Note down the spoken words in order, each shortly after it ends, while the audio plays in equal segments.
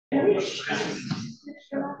Good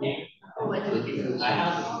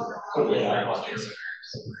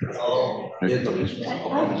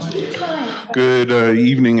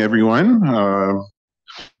evening, everyone.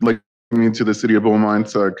 Like to the City of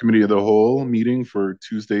Beaumont Committee of the Whole meeting for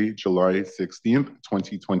Tuesday, July 16th,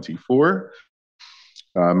 2024.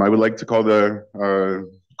 I would like to call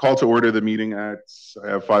to order the meeting at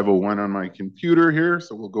 5:01 on my computer here,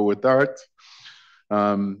 so we'll go with that.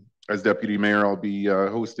 As Deputy Mayor, I'll be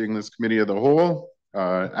hosting this Committee of the Whole.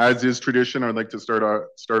 As is tradition, I'd like to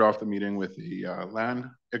start off the meeting with a land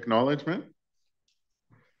acknowledgement.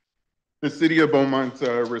 The City of Beaumont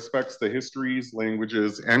respects the histories,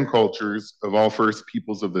 languages, and cultures of all First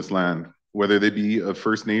Peoples of this land, whether they be of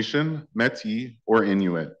First Nation, Métis, or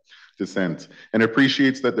Inuit descent, and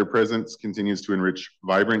appreciates that their presence continues to enrich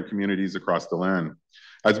vibrant communities across the land.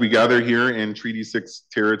 As we gather here in Treaty 6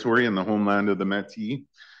 territory in the homeland of the Métis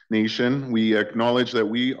Nation, we acknowledge that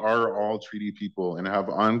we are all treaty people and have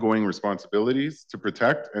ongoing responsibilities to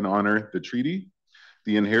protect and honor the treaty,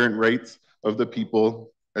 the inherent rights of the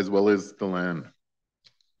people, as well as the land.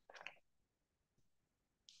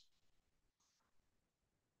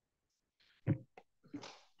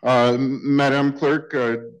 Madam Clerk,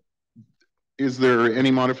 is there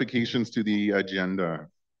any modifications to the agenda?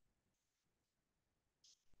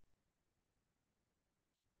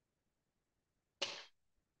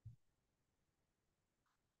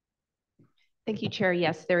 Thank you, Chair.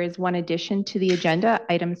 Yes, there is one addition to the agenda,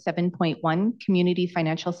 item 7.1, Community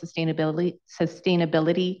Financial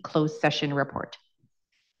Sustainability Closed Session Report.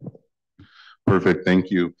 Perfect,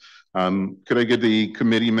 thank you. Could I get the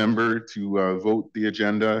committee member to vote the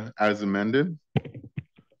agenda as amended?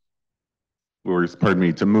 Or, pardon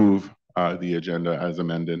me, to move the agenda as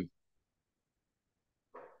amended.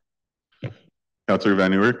 Councillor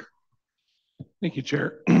Van Nieuwerk. Thank you,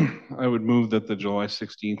 Chair. I would move that the July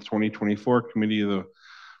 16th, 2024 Committee of the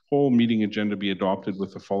Whole meeting agenda be adopted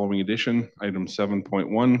with the following addition. Item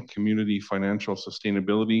 7.1, Community Financial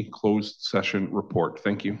Sustainability Closed Session Report.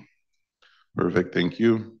 Thank you. Perfect, thank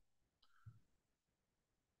you.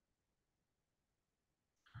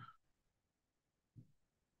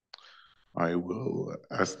 I will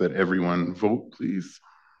ask that everyone vote, please.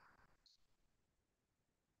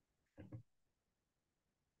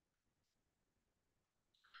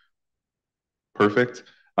 Perfect.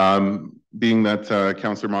 Being that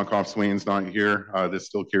Councillor Monkoff-Swain's not here, this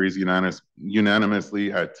still carries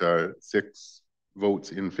unanimously at 6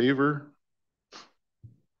 votes in favor.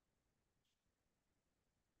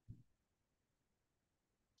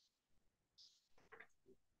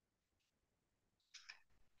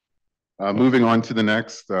 Moving on to the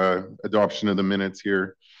next adoption of the minutes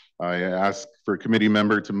here. I ask for a committee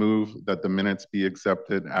member to move that the minutes be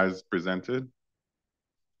accepted as presented.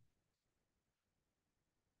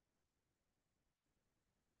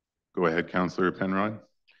 Go ahead, Councillor Penrod.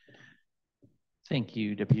 Thank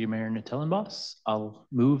you, Deputy Mayor Natellenboss. I'll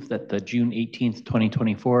move that the June 18th,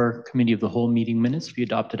 2024 Committee of the Whole meeting minutes be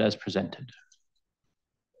adopted as presented.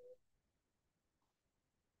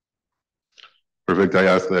 Perfect. I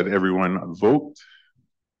ask that everyone vote.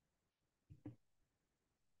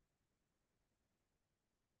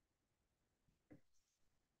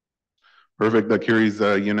 Perfect. That carries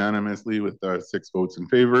unanimously with 6 votes in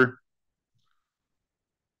favor.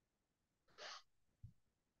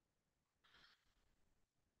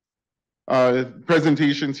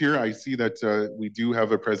 Presentations here. I see that we do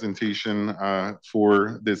have a presentation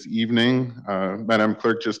for this evening. Madam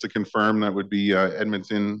Clerk, just to confirm, that would be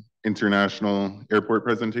Edmonton International Airport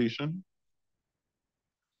presentation?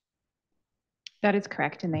 That is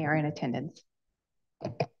correct, and they are in attendance.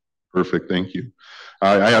 Perfect, thank you.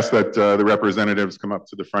 I ask that the representatives come up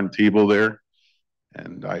to the front table there,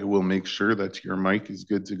 and I will make sure that your mic is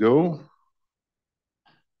good to go.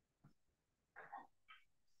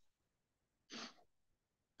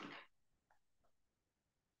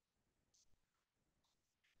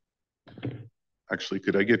 Actually,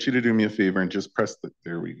 could I get you to do me a favor and just press the,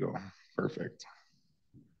 there we go. Perfect.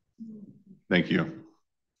 Thank you.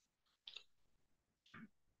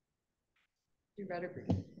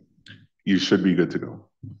 You should be good to go.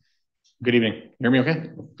 Good evening. Hear me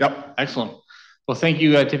okay? Yep. Excellent. Well, thank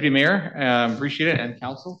you, Deputy Mayor. Appreciate it, and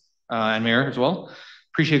Council and Mayor as well.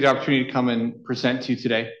 Appreciate the opportunity to come and present to you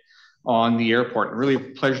today on the airport. Really a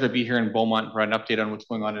pleasure to be here in Beaumont and provide an update on what's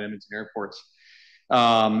going on at Edmonton Airports.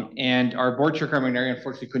 And our board chair, Carmen Neri,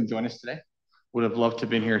 unfortunately couldn't join us today. Would have loved to have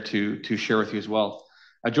been here to share with you as well.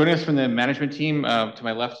 Joining us from the management team, to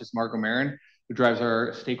my left is Margot Marin, who drives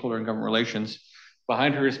our stakeholder and government relations.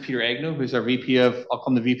 Behind her is Peter Agnew, who's our VP of, I'll call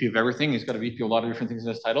him the VP of everything. He's got a VP of a lot of different things in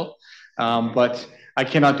his title. But I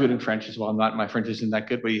cannot do it in French as well. My French isn't that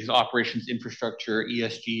good, but he's operations, infrastructure,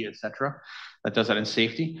 ESG, etc. That does that in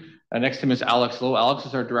safety. Next to him is Alex Lowe. Alex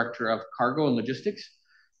is our director of cargo and logistics,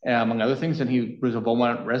 among other things. And he was a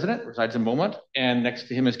Beaumont resident, resides in Beaumont. And next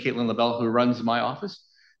to him is Caitlin LaBelle, who runs my office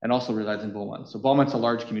and also resides in Beaumont. So Beaumont's a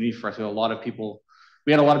large community for us. We had a lot of people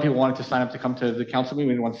wanting to sign up to come to the council meeting.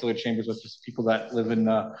 We didn't want to fill the chambers with just people that live and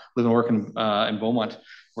work in Beaumont,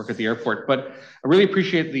 work at the airport. But I really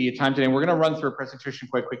appreciate the time today. We're going to run through a presentation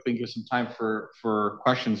quite quickly and give some time for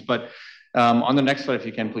questions. But on the next slide, if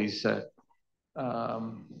you can, please. There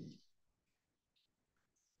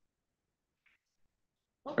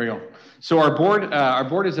we go. So our board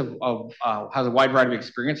is has a wide variety of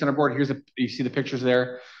experience in our board. You see the pictures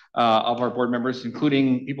there of our board members,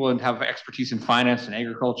 including people that have expertise in finance and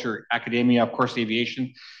agriculture, academia, of course,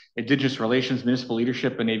 aviation, Indigenous relations, municipal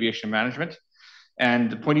leadership, and aviation management.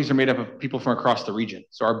 And the appointees are made up of people from across the region.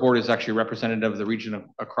 So our board is actually representative of the region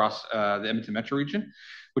across the Edmonton Metro region,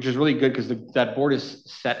 which is really good because that board is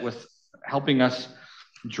set with helping us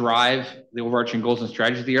drive the overarching goals and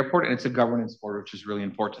strategies of the airport, and it's a governance board, which is really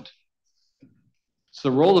important. So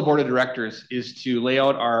the role of the board of directors is to lay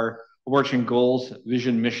out our overarching goals,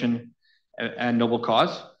 vision, mission, and noble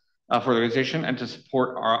cause for the organization, and to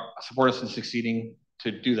support us in succeeding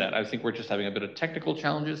to do that. I think we're just having a bit of technical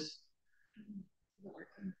challenges.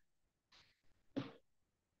 Is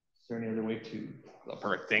there any other way to? Oh,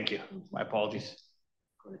 perfect. Thank you. My apologies.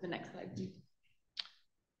 Go to the next slide, please.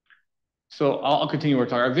 So I'll continue our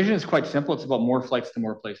talk. Our vision is quite simple. It's about more flights to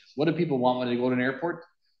more places. What do people want when they go to an airport?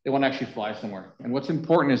 They want to actually fly somewhere. And what's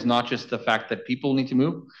important is not just the fact that people need to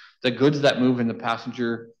move. The goods that move in the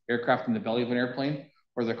passenger aircraft in the belly of an airplane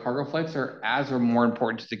or the cargo flights are as or more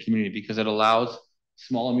important to the community because it allows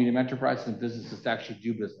small and medium enterprises and businesses to actually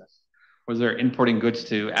do business, whether they're importing goods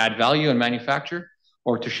to add value and manufacture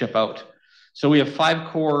or to ship out. So we have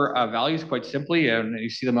 5 core values, quite simply, and you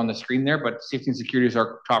see them on the screen there, but safety and security is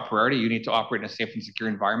our top priority. You need to operate in a safe and secure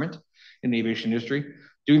environment in the aviation industry,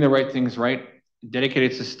 doing the right things right,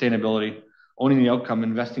 dedicated to sustainability, owning the outcome,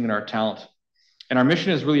 investing in our talent. And our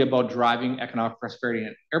mission is really about driving economic prosperity.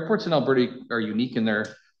 And airports in Alberta are unique in their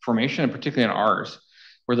formation, and particularly in ours,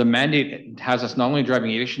 where the mandate has us not only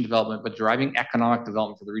driving aviation development, but driving economic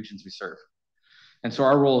development for the regions we serve. And so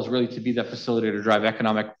our role is really to be the facilitator to drive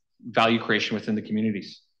economic value creation within the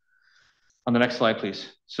communities. On the next slide,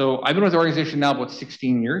 please. So I've been with the organization now about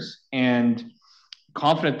 16 years and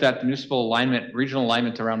confident that the municipal alignment, regional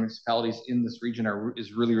alignment around municipalities in this region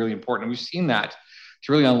is really, really important. And we've seen that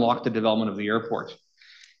to really unlock the development of the airport.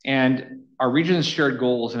 And our region's shared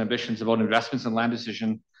goals and ambitions about investments and land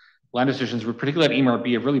decisions, particularly at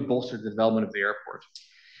EMRB, have really bolstered the development of the airport.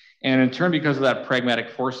 And in turn, because of that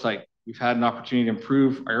pragmatic foresight, we've had an opportunity to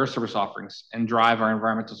improve our air service offerings and drive our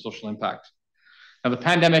environmental social impact. Now, the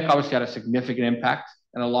pandemic obviously had a significant impact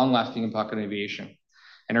and a long-lasting impact on aviation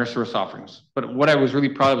and air service offerings. But what I was really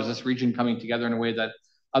proud of is this region coming together in a way that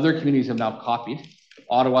other communities have now copied.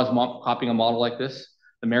 Ottawa's copying a model like this.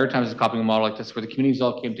 The Maritimes is copying a model like this, where the communities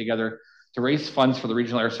all came together to raise funds for the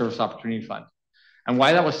Regional Air Service Opportunity Fund. And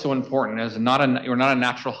why that was so important is we're not a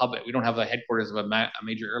natural hub. We don't have the headquarters of a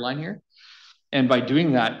major airline here. And by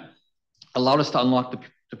doing that, allowed us to unlock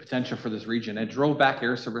the potential for this region. It drove back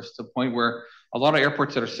air service to the point where a lot of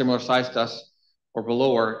airports that are similar size to us or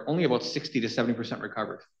below are only about 60 to 70%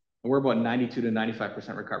 recovered. And we're about 92 to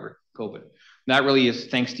 95% recovered COVID. And that really is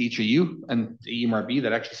thanks to each of you and the EMRB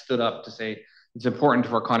that actually stood up to say it's important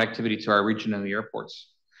for connectivity to our region and the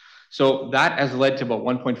airports. So that has led to about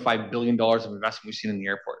 $1.5 billion of investment we've seen in the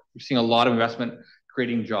airport. We've seen a lot of investment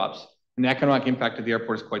creating jobs. And the economic impact of the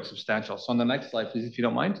airport is quite substantial. So on the next slide, please, if you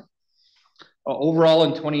don't mind. Overall,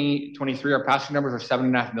 in 2023, our passenger numbers are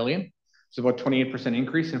 7.5 million. It's about 28%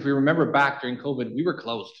 increase. And if we remember back during COVID, we were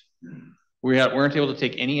closed. We weren't able to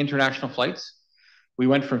take any international flights. We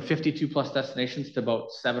went from 52 plus destinations to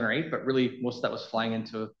about 7 or 8, but really most of that was flying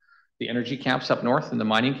into the energy camps up north and the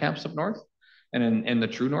mining camps up north and in the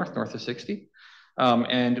true north of 60.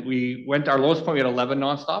 And we went, our lowest point, we had 11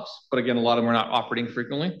 nonstops, but again, a lot of them were not operating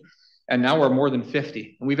frequently. And now we're more than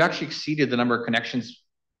 50. And we've actually exceeded the number of connections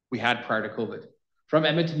we had prior to COVID. From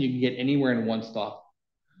Edmonton, you can get anywhere in one stop.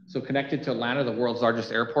 So connected to Atlanta, the world's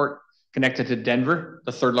largest airport, connected to Denver,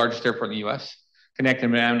 the 3rd largest airport in the US, connected to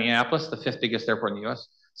Minneapolis, the 5th biggest airport in the US,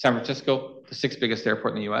 San Francisco, the 6th biggest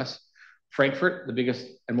airport in the US, Frankfurt, the biggest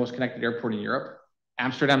and most connected airport in Europe,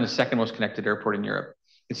 Amsterdam, the 2nd most connected airport in Europe.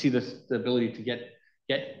 You can see this, the ability to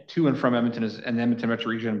get to and from Edmonton and the Edmonton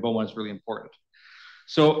Metro region and Beaumont is really important.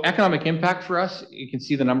 So economic impact for us, you can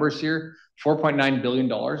see the numbers here, $4.9 billion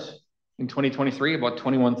in 2023, about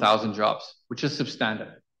 21,000 jobs, which is substantive.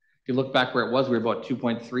 If you look back where it was, we were about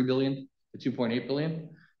 2.3 billion to 2.8 billion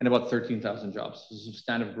and about 13,000 jobs. So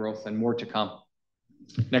substantive growth and more to come.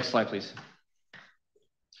 Next slide, please.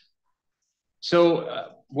 So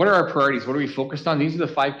what are our priorities? What are we focused on? These are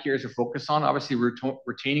the 5 key areas we're focused on. Obviously,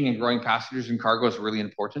 retaining and growing passengers and cargo is really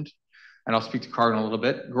important. And I'll speak to cargo in a little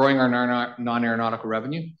bit. Growing our non-aeronautical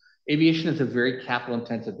revenue. Aviation is a very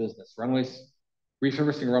capital-intensive business.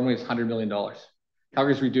 Resurfacing runway is $100 million.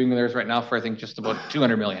 Calgary's redoing theirs right now for, I think, just about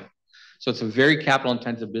 $200 million. So it's a very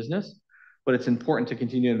capital-intensive business, but it's important to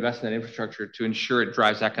continue to invest in that infrastructure to ensure it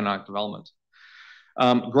drives economic development.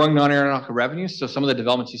 Growing non-aeronautical revenue. So some of the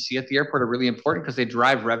developments you see at the airport are really important because they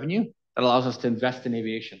drive revenue that allows us to invest in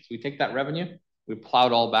aviation. So we take that revenue, we plow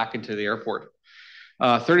it all back into the airport.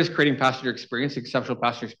 Third is creating passenger experience. Exceptional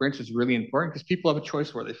passenger experience is really important because people have a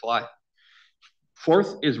choice where they fly.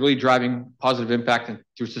 Fourth is really driving positive impact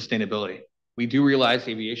through sustainability. We do realize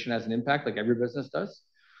aviation has an impact, like every business does,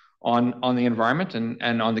 on the environment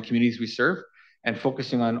and on the communities we serve, and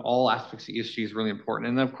focusing on all aspects of ESG is really important.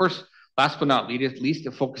 And then, of course, last but not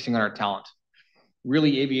least, focusing on our talent.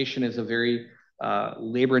 Really, aviation is a very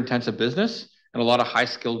labor-intensive business and a lot of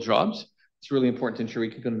high-skilled jobs. It's really important to ensure we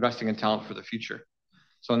keep investing in talent for the future.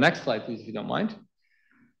 So next slide, please, if you don't mind.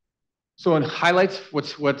 So in highlights,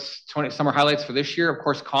 summer highlights for this year, of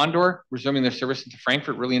course, Condor resuming their service into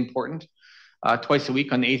Frankfurt, really important. Twice a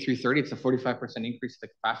week on the A330, it's a 45% increase in the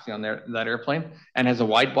capacity on that airplane and has a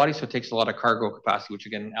wide body, so it takes a lot of cargo capacity, which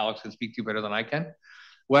again, Alex can speak to better than I can.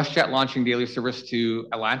 WestJet launching daily service to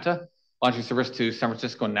Atlanta, launching service to San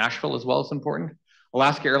Francisco and Nashville as well is important.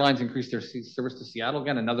 Alaska Airlines increased their service to Seattle,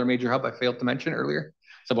 again, another major hub I failed to mention earlier.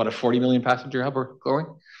 It's about a 40 million passenger hub we're growing.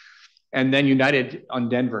 And then United on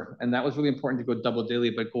Denver. And that was really important to go double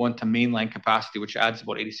daily, but go into mainline capacity, which adds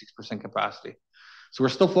about 86% capacity. So we're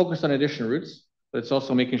still focused on additional routes, but it's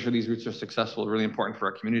also making sure these routes are successful, really important for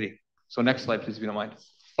our community. So next slide, please, if you don't mind.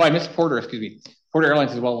 Oh, I missed Porter, excuse me. Porter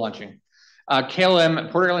Airlines is well launching.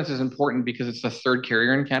 KLM, Porter Airlines is important because it's the 3rd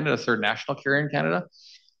carrier in Canada, 3rd national carrier in Canada.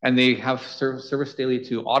 And they have service daily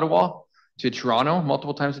to Ottawa, to Toronto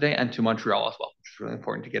multiple times a day, and to Montreal as well, which is really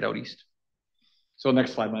important to get out east. So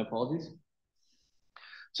next slide, my apologies.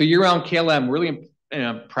 So year-round KLM, really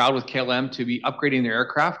proud with KLM to be upgrading their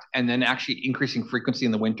aircraft and then actually increasing frequency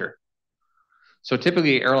in the winter. So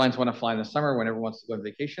typically airlines want to fly in the summer when everyone wants to go on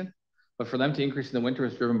vacation, but for them to increase in the winter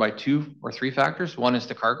is driven by 2 or 3 factors. One is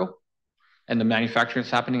the cargo and the manufacturing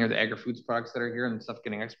that's happening, or the agri-foods products that are here and stuff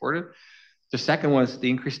getting exported. The second one is the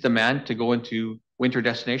increased demand to go into winter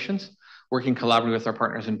destinations, working collaboratively with our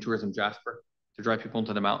partners in Tourism Jasper to drive people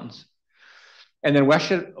into the mountains. And then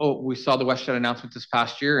WestJet, we saw the WestJet announcement this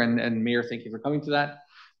past year, and Mayor, thank you for coming to that,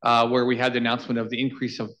 where we had the announcement of the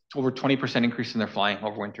increase of over 20% increase in their flying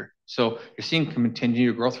over winter. So you're seeing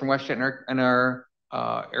continued growth from WestJet in our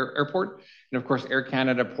airport. And of course, Air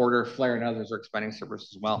Canada, Porter, Flair, and others are expanding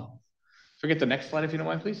service as well. So get the next slide, if you don't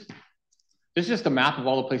mind, please. This is just a map of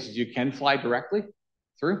all the places you can fly directly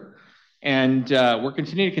through. And we're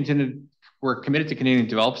committed to continuing to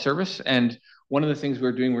develop service. And one of the things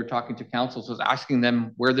we're talking to councils was asking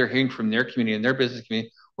them where they're hearing from their community and their business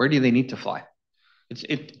community, where do they need to fly?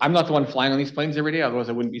 I'm not the one flying on these planes every day, otherwise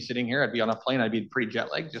I wouldn't be sitting here. I'd be on a plane, I'd be pretty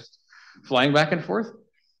jet lagged, just flying back and forth.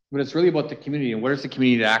 But it's really about the community and where is the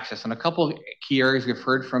community to access. And a couple of key areas we've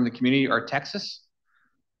heard from the community are Texas,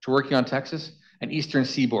 to working on Texas, and Eastern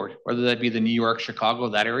Seaboard, whether that be the New York, Chicago,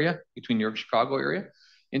 that area, between New York, Chicago area,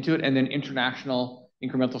 into it, and then international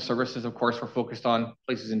incremental services, of course, we're focused on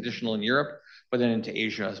places additional in Europe, but then into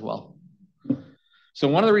Asia as well. So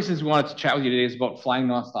one of the reasons we wanted to chat with you today is about flying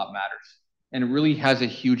nonstop matters, and it really has a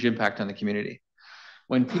huge impact on the community.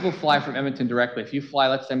 When people fly from Edmonton directly, if you fly,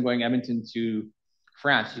 let's say I'm going Edmonton to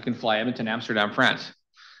France, you can fly Edmonton, Amsterdam, France.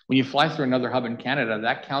 When you fly through another hub in Canada,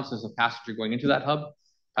 that counts as a passenger going into that hub,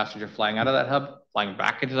 passenger flying out of that hub, flying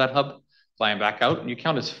back into that hub, flying back out, and you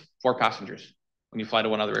count as 4 passengers when you fly to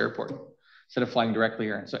one other airport instead of flying directly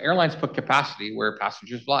here. And so airlines put capacity where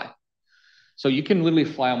passengers fly. So you can literally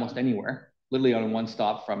fly almost anywhere, literally on one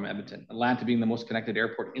stop from Edmonton. Atlanta being the most connected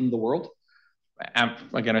airport in the world.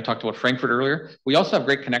 Again, I talked about Frankfurt earlier. We also have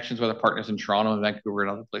great connections with our partners in Toronto and Vancouver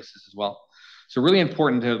and other places as well. So really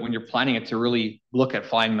important to, when you're planning it, to really look at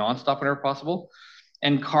flying nonstop whenever possible.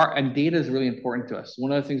 And data is really important to us.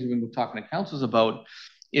 One of the things we've been talking to councils about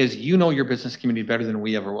is your business community better than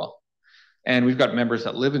we ever will. And we've got members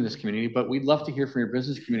that live in this community, but we'd love to hear from your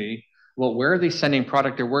business community. Well, where are they sending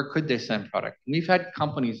product, or where could they send product? And we've had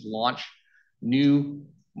companies launch new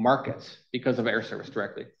markets because of air service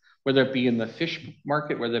directly. whether it be in the fish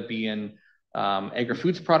market, whether it be in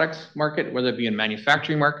agri-foods products market, whether it be in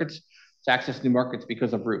manufacturing markets, to access new markets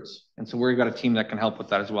because of routes. And so we've got a team that can help with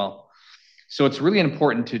that as well. So it's really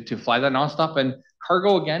important to fly that nonstop. And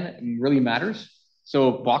cargo, again, really matters.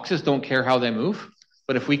 So boxes don't care how they move.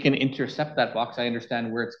 But if we can intercept that box, I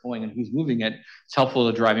understand where it's going and who's moving it, it's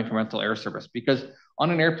helpful to drive incremental air service. Because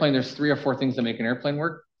on an airplane, there's 3 or 4 things that make an airplane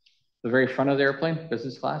work. The very front of the airplane,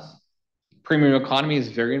 business class. Premium economy is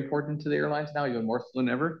very important to the airlines now, even more so than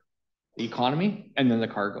ever. The economy, and then the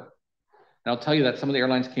cargo. And I'll tell you that some of the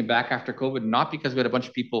airlines came back after COVID, not because we had a bunch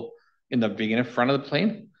of people in the beginning front of the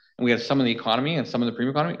plane, and we had some in the economy and some in the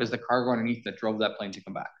premium economy. It was the cargo underneath that drove that plane to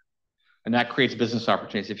come back. And that creates business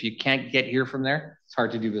opportunities. If you can't get here from there, it's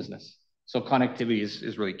hard to do business. So connectivity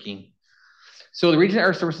is really key. So the Regional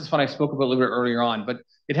Air Services Fund I spoke about a little bit earlier on, but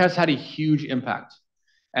it has had a huge impact.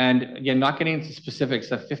 And again, not getting into specifics,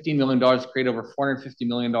 that $15 million created over $450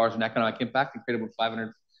 million in economic impact and created over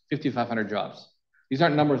 500 jobs. These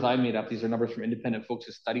aren't numbers I made up. These are numbers from independent folks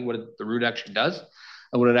who study what the route actually does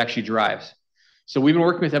and what it actually drives. So we've been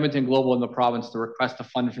working with Edmonton Global in the province to request a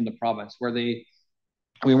fund from the province where we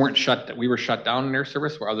were shut down in air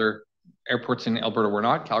service where other airports in Alberta were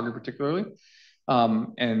not, Calgary particularly,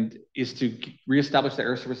 and is to reestablish the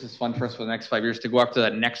air services fund for us for the next 5 years to go after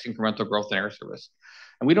that next incremental growth in air service.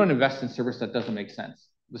 And we don't invest in service that doesn't make sense.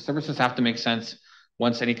 The services have to make sense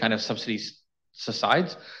once any kind of subsidies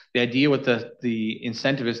subsides. The idea with the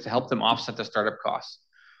incentive is to help them offset the startup costs.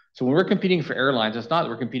 So when we're competing for airlines, it's not that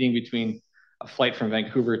we're competing between a flight from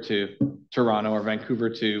Vancouver to Toronto or Vancouver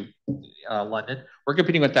to London. We're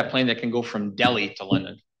competing with that plane that can go from Delhi to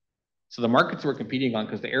London. So the markets we're competing on,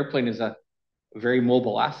 because the airplane is a very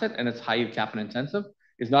mobile asset and it's high capital intensive,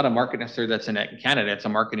 is not a market necessarily that's in Canada. It's a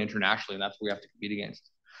market internationally, and that's what we have to compete against.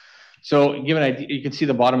 So give an idea, you can see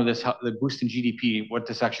the bottom of this, the boost in GDP, what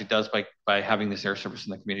this actually does by having this air service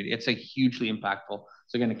in the community. It's a hugely impactful.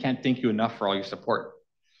 So again, I can't thank you enough for all your support.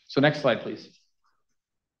 So next slide, please.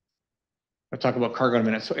 I'll talk about cargo in a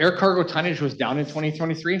minute. So air cargo tonnage was down in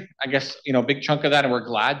 2023. I guess, a big chunk of that, and we're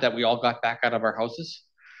glad that we all got back out of our houses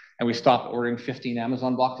and we stopped ordering 15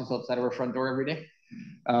 Amazon boxes outside of our front door every day.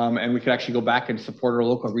 And we could actually go back and support our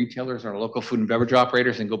local retailers, our local food and beverage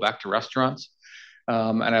operators, and go back to restaurants.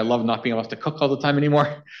 And I love not being able to cook all the time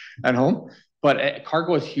anymore at home. But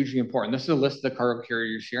cargo is hugely important. This is a list of the cargo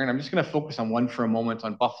carriers here, and I'm just going to focus on one for a moment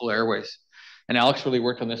on Buffalo Airways. And Alex really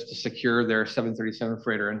worked on this to secure their 737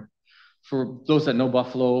 freighter. And for those that know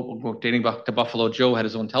Buffalo, dating back to Buffalo, Joe had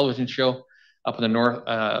his own television show up in the north,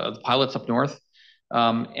 the pilots up north.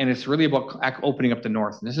 And it's really about opening up the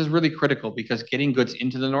north. And this is really critical because getting goods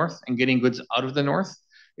into the north and getting goods out of the north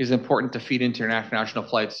is important to feed into international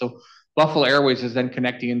flights. So Buffalo Airways is then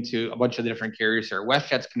connecting into a bunch of different carriers here.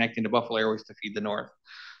 WestJet's connecting to Buffalo Airways to feed the north.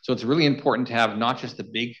 So it's really important to have not just the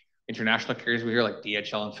big international carriers we hear like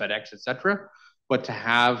DHL and FedEx, et cetera, but to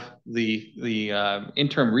have the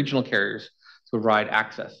interim regional carriers to provide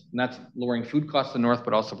access. And that's lowering food costs in the north,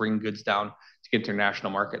 but also bringing goods down to get to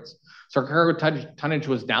international markets. So our cargo tonnage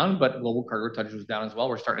was down, but global cargo tonnage was down as well.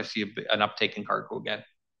 We're starting to see an uptake in cargo again.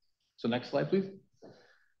 So next slide, please.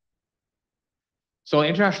 So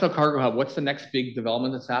International Cargo Hub, what's the next big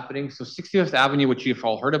development that's happening? So 65th Avenue, which you've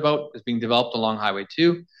all heard about, is being developed along Highway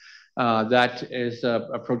 2. That is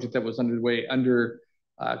a project that was underway under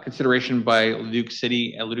consideration by Leduc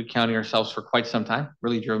City and Leduc County ourselves for quite some time,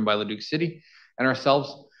 really driven by Leduc City and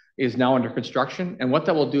ourselves, is now under construction. And what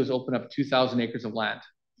that will do is open up 2,000 acres of land.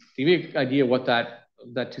 To give you an idea what that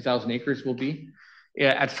 2,000 acres will be,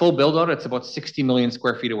 at full build out, it's about 60 million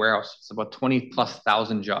square feet of warehouse. It's about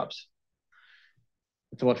 20,000+ jobs.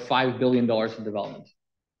 It's about $5 billion in development.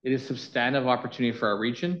 It is substantive opportunity for our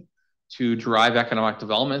region to drive economic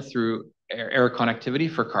development through air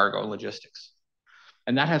connectivity for cargo and logistics.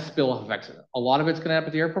 And that has spill-off effects. A lot of it's going to end up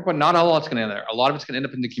at the airport, but not all it's going to end there. A lot of it's going to end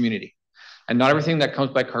up in the community. And not everything that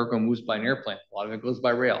comes by cargo moves by an airplane. A lot of it goes by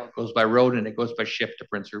rail, it goes by road, and it goes by ship to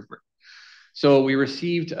Prince Rupert. So we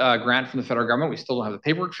received a grant from the federal government. We still don't have the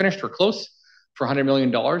paperwork finished. We're close for $100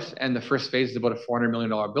 million. And the first phase is about a $400 million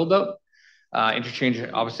build out. Interchange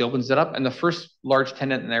obviously opens it up. And the first large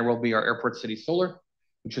tenant in there will be our Airport City Solar,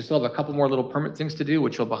 which will still have a couple more little permit things to do,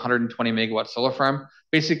 which will have a 120 megawatt solar farm.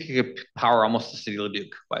 Basically power almost the city of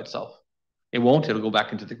Leduc by itself. It won't, it'll go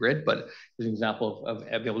back into the grid, but it's an example of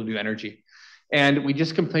being able to do energy. And we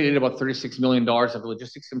just completed about $36 million of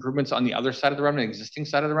logistics improvements on the other side of the runway, existing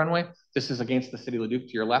side of the runway. This is against the city of Leduc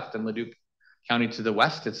to your left and Leduc County to the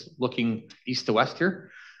west. It's looking east to west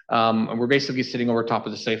here. And we're basically sitting over top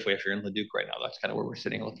of the Safeway if you're in Leduc right now. That's kind of where we're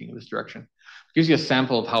sitting looking in this direction. It gives you a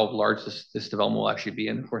sample of how large this development will actually be.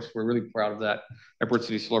 And of course, we're really proud of that. Airport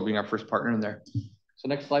City Solar being our first partner in there. So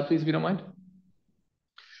next slide, please, if you don't mind.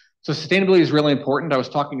 So sustainability is really important. I was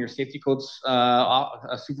talking to your safety codes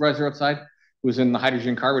supervisor outside who was in the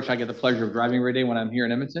hydrogen car, which I get the pleasure of driving every day when I'm here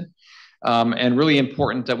in Edmonton. And really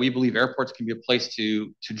important that we believe airports can be a place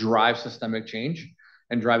to drive systemic change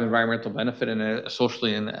and drive environmental benefit in a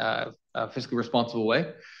socially and fiscally responsible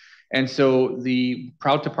way. And so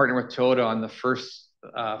proud to partner with Toyota on the first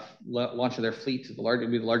launch of their fleet. It'll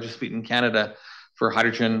be the largest fleet in Canada for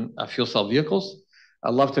hydrogen fuel cell vehicles.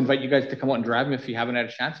 I'd love to invite you guys to come out and drive them. If you haven't had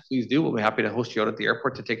a chance, please do. We'll be happy to host you out at the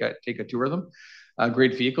airport to take a tour of them.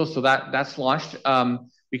 Great vehicles. So that's launched.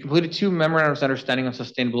 We completed 2 memorandums of understanding on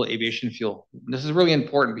sustainable aviation fuel. This is really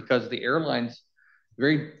important because the airlines,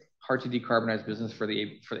 very hard to decarbonize business for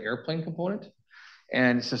the airplane component.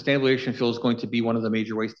 And sustainable aviation fuel is going to be one of the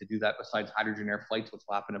major ways to do that besides hydrogen air flights, which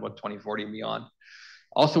will happen about 2040 and beyond.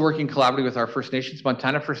 Also working collaboratively with our First Nations,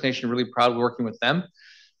 Montana First Nation, really proud of working with them.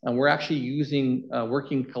 And we're actually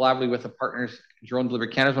working collaboratively with the partners. Drone Delivery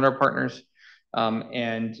Canada is one of our partners,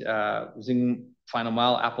 and Zing Final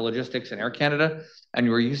Mile, Apple Logistics, and Air Canada. And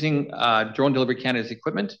we're using Drone Delivery Canada's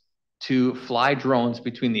equipment to fly drones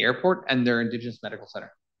between the airport and their Indigenous Medical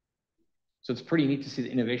Center. So it's pretty neat to see the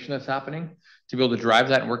innovation that's happening, to be able to drive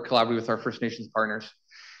that and work collaboratively with our First Nations partners.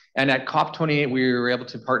 And at COP28, we were able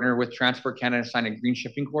to partner with Transport Canada to sign a green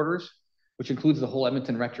shipping corridors, which includes the whole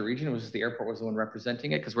Edmonton Metro region. It was the airport was the one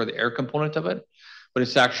representing it because we're the air component of it. But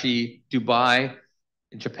it's actually Dubai,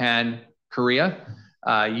 Japan, Korea,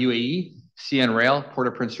 UAE, CN Rail, Port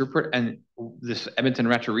of Prince Rupert, and this Edmonton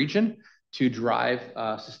Metro region to drive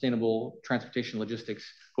sustainable transportation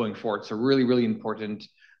logistics going forward. So really, really important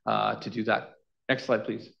to do that. Next slide,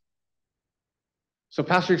 please. So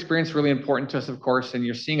passenger experience really important to us, of course, and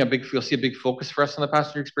you'll see a big focus for us on the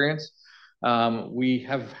passenger experience.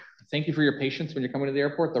 Thank you for your patience when you're coming to the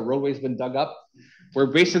airport. The roadway's been dug up. We're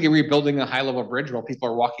basically rebuilding a high-level bridge while people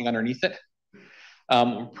are walking underneath it.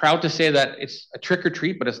 We're proud to say that it's a trick or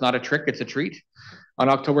treat, but it's not a trick, it's a treat. On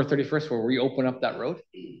October 31st, we'll reopen up that road.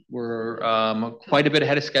 We're quite a bit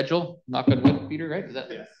ahead of schedule. Knock on wood, Peter, right? Is that?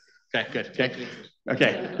 Yes. Okay, good.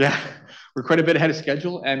 Okay, yeah. We're quite a bit ahead of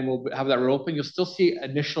schedule, and we'll have that road open. You'll still see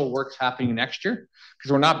initial works happening next year because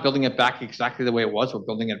we're not building it back exactly the way it was. We're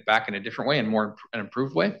building it back in a different way and more an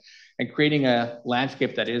improved way, and creating a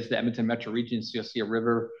landscape that is the Edmonton Metro region. So you'll see a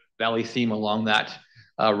river valley theme along that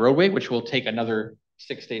roadway, which will take another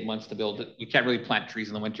 6 to 8 months to build. You can't really plant trees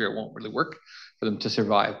in the winter. It won't really work for them to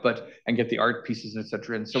survive, and get the art pieces, et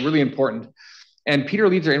cetera. And so really important. And Peter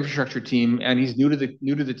leads our infrastructure team, and he's new to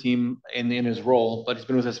the team in his role, but he's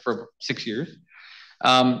been with us for 6 years.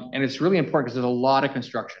 And it's really important because there's a lot of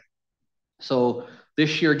construction. So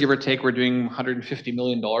this year, give or take, we're doing $150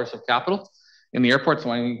 million of capital in the airport. So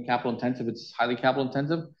I mean, capital intensive, it's highly capital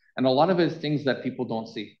intensive. And a lot of it is things that people don't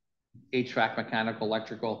see. HVAC, mechanical,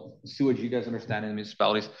 electrical, sewage, you guys understand in the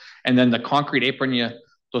municipalities. And then the concrete apron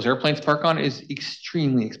those airplanes park on is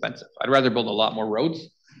extremely expensive. I'd rather build a lot more roads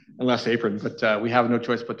and less apron, but we have no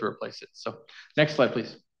choice but to replace it. So next slide,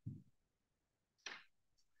 please.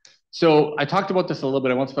 So I talked about this a little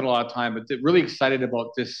bit. I won't spend a lot of time, but really excited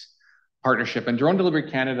about this partnership. And Drone Delivery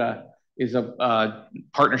Canada is a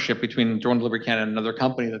partnership between Drone Delivery Canada and another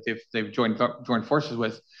company that they've joined forces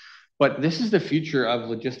with. But this is the future of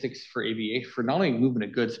logistics for aviation, for not only movement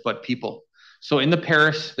of goods, but people. So in the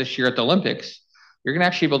Paris this year at the Olympics, you're going to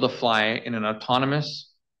actually be able to fly in an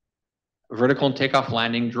autonomous vertical and takeoff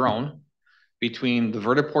landing drone between the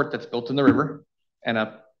vertiport that's built in the river and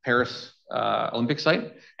a Paris Olympic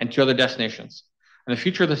site and 2 other destinations. And the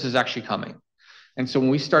future of this is actually coming. And so when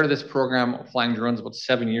we started this program of flying drones about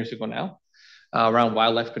 7 years ago now, around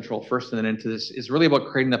wildlife control first and then into this, is really about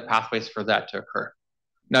creating the pathways for that to occur.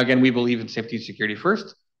 Now, again, we believe in safety and security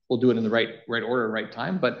first. We'll do it in the right order, right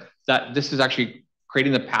time, but this is actually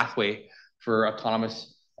creating the pathway for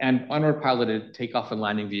autonomous and onward piloted takeoff and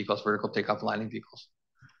landing vehicles, vertical takeoff and landing vehicles.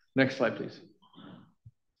 Next slide, please.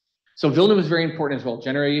 So Villeneuve is very important as well.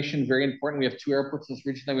 Generation, very important. We have 2 airports in this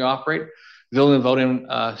region that we operate. Villeneuve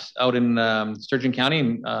out in Sturgeon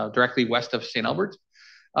County, directly west of St. Albert.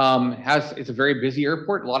 It's a very busy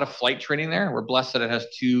airport, a lot of flight training there. We're blessed that it has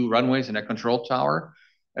 2 runways and a control tower,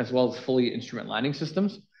 as well as fully instrument landing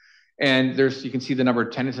systems. And you can see the number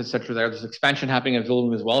of tenants, et cetera, there. There's expansion happening at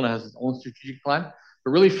Villeneuve as well, and it has its own strategic plan.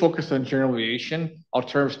 But really focused on general aviation,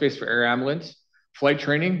 alternative space for air ambulance, flight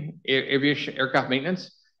training, aviation, aircraft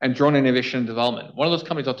maintenance, and drone innovation and development. One of those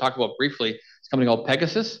companies I'll talk about briefly is a company called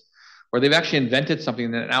Pegasus, where they've actually invented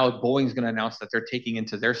something that now Boeing's going to announce that they're taking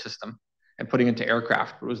into their system and putting into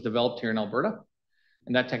aircraft. It was developed here in Alberta,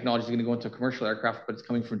 and that technology is going to go into commercial aircraft, but it's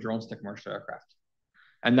coming from drones to commercial aircraft.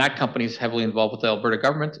 And that company is heavily involved with the Alberta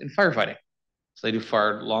government in firefighting. So they do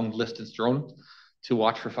fire long distance drones to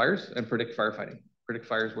watch for fires and predict firefighting, predict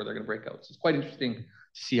fires where they're going to break out. So it's quite interesting to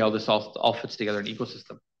see how this all fits together in an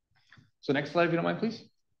ecosystem. So next slide, if you don't mind, please.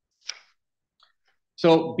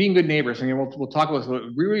 So being good neighbors, and we'll talk about this.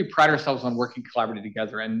 We really pride ourselves on working collaboratively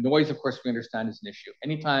together. And noise, of course, we understand is an issue.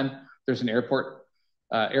 Anytime there's an airport,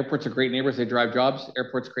 airports are great neighbors. They drive jobs.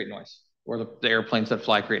 Airports create noise, or the airplanes that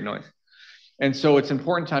fly create noise. And so it's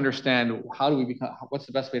important to understand what's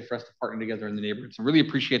the best way for us to partner together in the neighborhoods, and really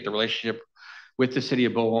appreciate the relationship with the city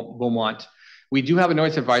of Beaumont. We do have a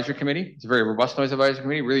noise advisory committee. It's a very robust noise advisory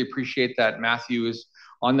committee. Really appreciate that Matthew is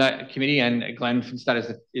on that committee, and Glenn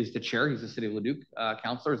Finstad is the chair. He's the City of Leduc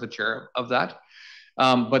councillor, is the chair of that.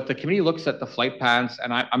 But the committee looks at the flight paths,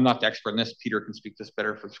 and I'm not the expert in this. Peter can speak this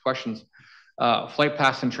better for these questions. Flight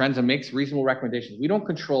paths and trends, and makes reasonable recommendations. We don't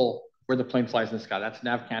control where the plane flies in the sky. That's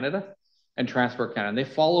NAV Canada and Transport Canada. They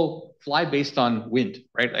fly based on wind,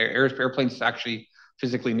 right? Airplanes actually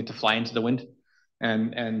physically need to fly into the wind,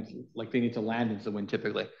 and like they need to land into the wind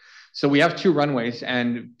typically. So we have 2 runways,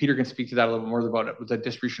 and Peter can speak to that a little bit more about it, with the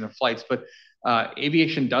distribution of flights. But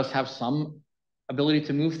aviation does have some ability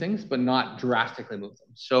to move things, but not drastically move them.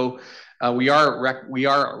 So we are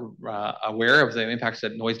aware of the impacts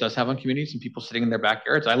that noise does have on communities and people sitting in their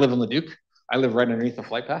backyards. I live in Leduc. I live right underneath the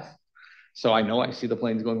flight path. So I know I see the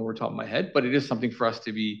planes going over top of my head, but it is something for us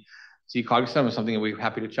to be cognizant of, something that we're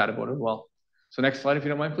happy to chat about as well. So next slide, if you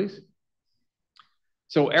don't mind, please.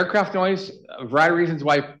 So aircraft noise, a variety of reasons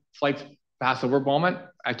why flights pass over Beaumont.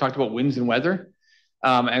 I talked about winds and weather,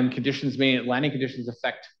 and landing conditions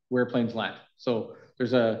affect where planes land. So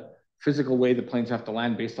there's a physical way the planes have to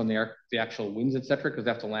land based on the actual winds, et cetera, because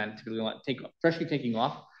they have to land, especially taking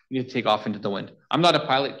off, you need to take off into the wind. I'm not a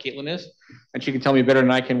pilot, Caitlin is, and she can tell me better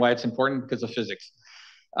than I can why it's important, because of physics.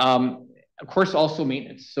 Of course, also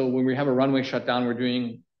maintenance. So when we have a runway shutdown, we're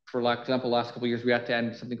doing, for example, last couple of years, we had to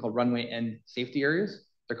add something called runway end safety areas.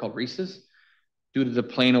 They're called RESAs. Due to the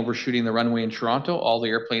plane overshooting the runway in Toronto, all the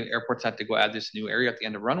airports had to go add this new area at the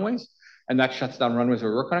end of runways, and that shuts down runways we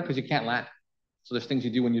work on it because you can't land. So there's things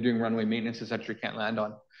you do when you're doing runway maintenance, etc. You can't land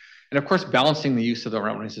on. And of course, balancing the use of the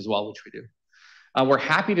runways as well, which we do. We're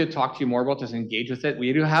happy to talk to you more about this and engage with it.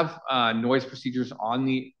 We do have noise procedures on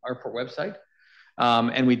the airport website.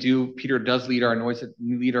 And Peter does lead our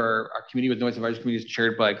committee with noise advisory committee, is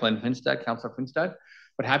chaired by Glenn Finstad, Councillor Finstad,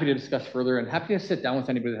 but happy to discuss further and happy to sit down with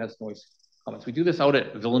anybody that has noise comments. We do this out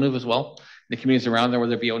at Villeneuve as well. The communities around there,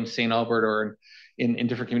 whether it be out in St. Albert or in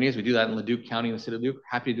different communities. We do that in Leduc County, in the city of Leduc.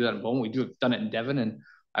 Happy to do that in Beaumont. We've done it in Devon, and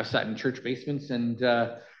I've sat in church basements and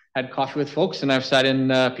had coffee with folks, and I've sat in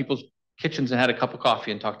people's kitchens and had a cup of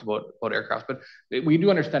coffee and talked about aircraft. But we do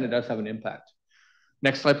understand it does have an impact.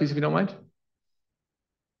 Next slide, please, if you don't mind.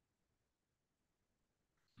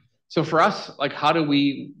 So for us, like, how do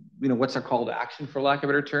we, what's our call to action, for lack of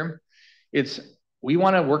a better term? We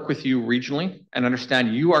want to work with you regionally and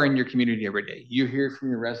understand you are in your community every day. You hear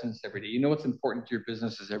from your residents every day. You know what's important to your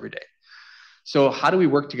businesses every day. So how do we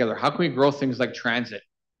work together? How can we grow things like transit,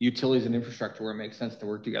 utilities, and infrastructure where it makes sense to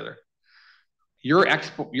work together? Your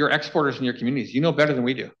exporters in your communities, you know better than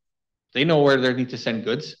we do. They know where they need to send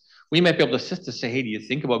goods. We might be able to assist to say, hey, do you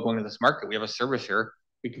think about going to this market? We have a service here.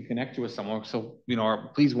 We can connect you with someone. So,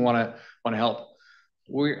 please want to help.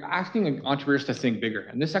 We're asking entrepreneurs to think bigger.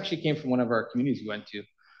 And this actually came from one of our communities we went to,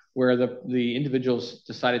 where the individuals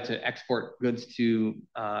decided to export goods to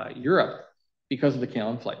Europe because of the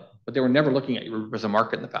KLM flight. But they were never looking at Europe as a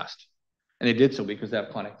market in the past. And they did so because they have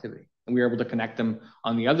connectivity. And we were able to connect them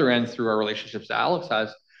on the other end through our relationships that Alex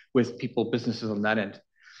has with businesses on that end.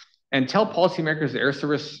 And tell policymakers the air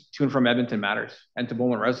service to and from Edmonton matters, and to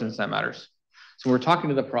Beaumont residents that matters. So we're talking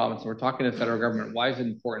to the province, and we're talking to the federal government. Why is it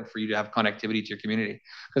important for you to have connectivity to your community?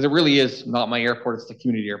 Because it really is not my airport, it's the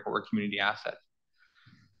community airport. We're a community asset.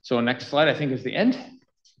 So next slide, I think, is the end.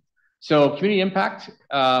 So community impact, we've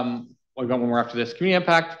got one more after this. Community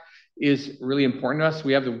impact is really important to us.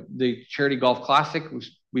 We have the Charity Golf Classic.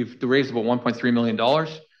 We've raised about $1.3 million.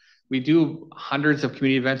 We do hundreds of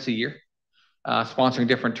community events a year, sponsoring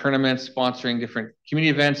different tournaments, sponsoring different community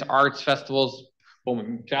events, arts festivals,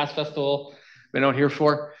 Beaumont Jazz Festival, been out here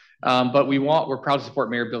for. But we're proud to support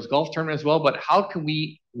Mayor Bill's golf tournament as well. But how can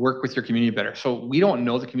we work with your community better? So we don't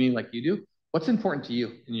know the community like you do. What's important to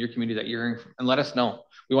you in your community that you're hearing from? And let us know.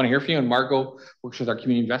 We want to hear from you. And Margot works with our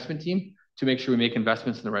community investment team to make sure we make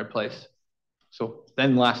investments in the right place. So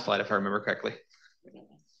then last slide, if I remember correctly.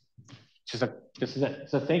 This is it.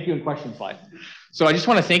 It's a thank you and question slide. So I just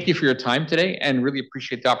want to thank you for your time today and really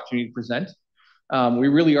appreciate the opportunity to present. We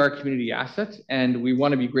really are a community asset and we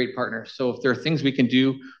want to be great partners. So if there are things we can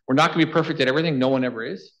do, we're not going to be perfect at everything. No one ever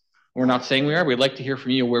is. We're not saying we are. We'd like to hear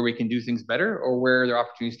from you where we can do things better or where there are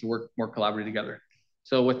opportunities to work more collaboratively together.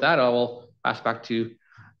 So with that, I will pass back to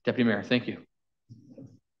Deputy Mayor. Thank you.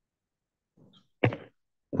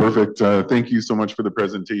 Perfect. Thank you so much for the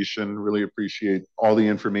presentation. Really appreciate all the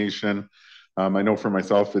information. I know for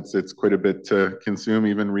myself, it's quite a bit to consume,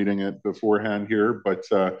 even reading it beforehand here, but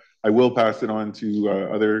I will pass it on to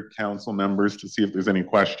other council members to see if there's any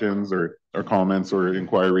questions or comments or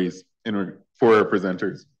inquiries for our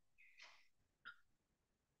presenters.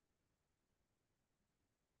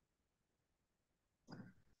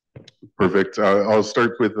 Perfect. I'll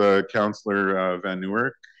start with Councillor Van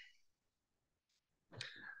Nieuwerk.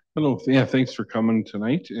 Hello. Yeah, thanks for coming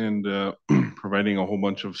tonight and providing a whole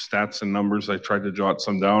bunch of stats and numbers. I tried to jot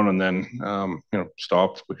some down and then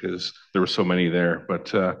stopped because there were so many there.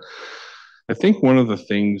 But I think one of the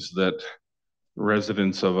things that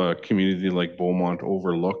residents of a community like Beaumont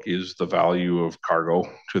overlook is the value of cargo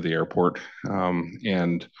to the airport.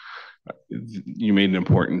 And you made an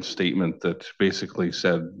important statement that basically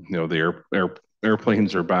said, the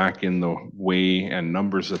airplanes are back in the way and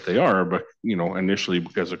numbers that they are, but initially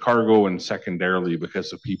because of cargo and secondarily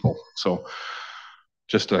because of people. So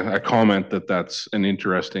just a comment that's an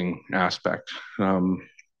interesting aspect. When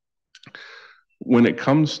it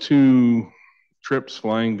comes to trips,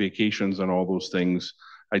 flying, vacations, and all those things,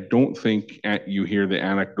 I don't think you hear the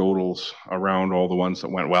anecdotals around all the ones that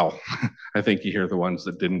went well. I think you hear the ones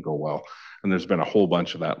that didn't go well. And there's been a whole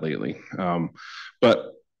bunch of that lately.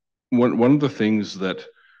 But one of the things that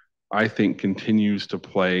I think continues to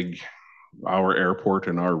plague our airport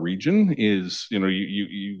in our region is,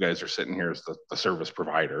 you guys are sitting here as the service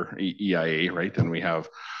provider, EIA, right? And we have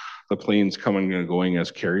the planes coming and going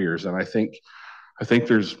as carriers. And I think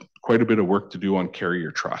there's quite a bit of work to do on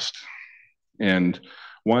carrier trust. And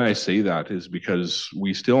why I say that is because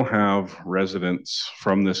we still have residents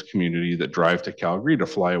from this community that drive to Calgary to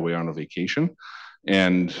fly away on a vacation.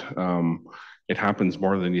 And it happens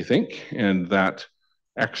more than you think. And that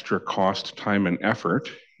extra cost, time, and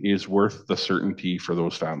effort is worth the certainty for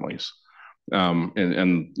those families.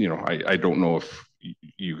 I don't know if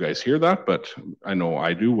you guys hear that, but I know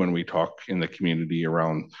I do when we talk in the community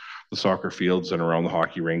around the soccer fields and around the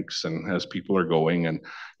hockey rinks and as people are going, and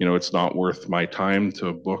it's not worth my time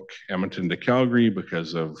to book Edmonton to Calgary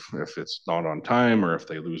because of if it's not on time or if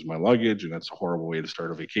they lose my luggage, and it's a horrible way to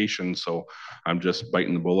start a vacation. So I'm just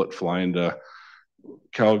biting the bullet, flying to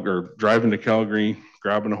Calgary, or driving to Calgary,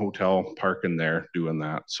 grabbing a hotel, parking there, doing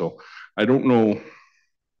that. So I don't know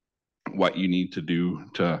what you need to do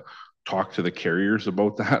to talk to the carriers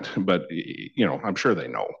about that, but I'm sure they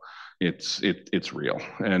know it's real.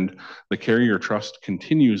 And the carrier trust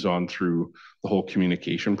continues on through the whole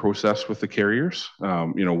communication process with the carriers.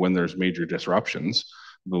 When there's major disruptions,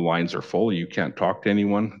 the lines are full, you can't talk to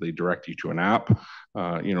anyone, they direct you to an app.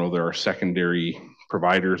 There are secondary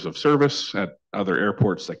providers of service at other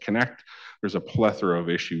airports that connect. There's a plethora of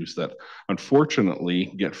issues that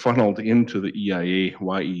unfortunately get funneled into the EIA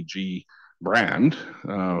YEG brand,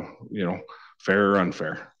 fair or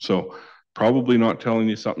unfair. So probably not telling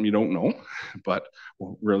you something you don't know, but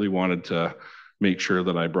really wanted to make sure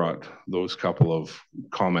that I brought those couple of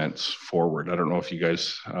comments forward. I don't know if you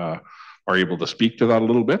guys are able to speak to that a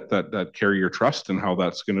little bit, that carrier trust and how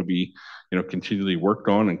that's going to be, continually worked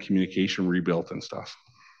on and communication rebuilt and stuff.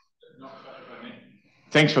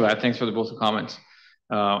 Thanks for that. Thanks for both the comments.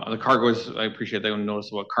 The cargo is, I appreciate that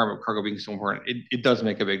notice about cargo being so important. It does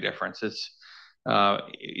make a big difference.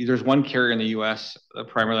 There's one carrier in the US,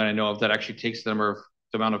 primarily I know of, that actually takes the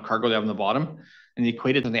amount of cargo they have on the bottom and they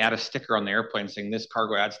equate it and they add a sticker on the airplane saying this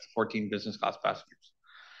cargo adds to 14 business class passengers.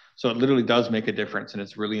 So it literally does make a difference and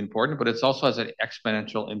it's really important, but it also has an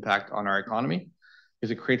exponential impact on our economy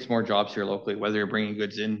because it creates more jobs here locally, whether you're bringing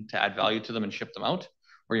goods in to add value to them and ship them out,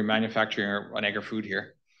 or you're manufacturing an agri-food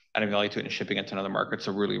here, adding value to it and shipping it to another market.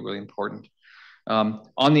 So really, really important.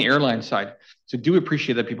 On the airline side, so do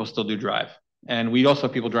appreciate that people still do drive. And we also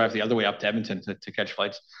have people drive the other way up to Edmonton to catch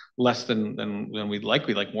flights, less than we'd like.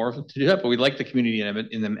 We'd like more of them to do that, but we'd like the community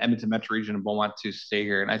in the Edmonton metro region and Beaumont to stay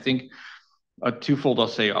here. And I think twofold,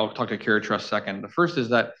 I'll talk to Carrier Trust second. The first is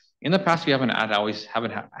that in the past, we haven't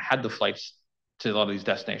had the flights to a lot of these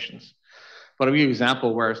destinations. But I'll give you an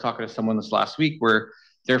example where I was talking to someone this last week where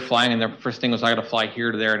they're flying and their first thing was, I got to fly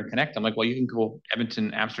here to there and connect. I'm like, well, you can go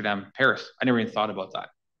Edmonton, Amsterdam, Paris. I never even thought about that.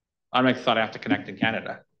 I thought I have to connect in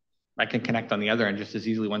Canada. I can connect on the other end just as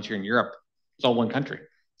easily once you're in Europe. It's all one country.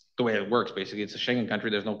 the way it works. Basically, it's a Schengen country.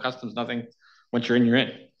 There's no customs, nothing. Once you're in, you're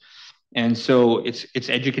in. And so it's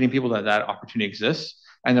educating people that that opportunity exists.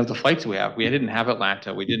 And of the flights we have, we didn't have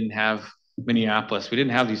Atlanta, we didn't have Minneapolis, we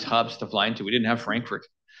didn't have these hubs to fly into, we didn't have Frankfurt.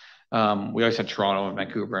 We always had Toronto and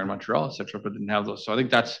Vancouver and Montreal, et cetera, but didn't have those. So I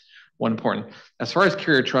think that's one important. As far as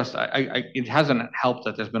carrier trust, it hasn't helped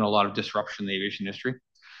that there's been a lot of disruption in the aviation industry,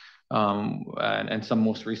 and some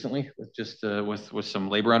most recently with just with some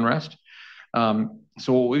labor unrest.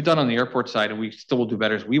 So what we've done on the airport side, and we still will do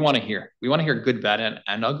better, is we want to hear good, bad,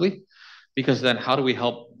 and ugly, because then how do we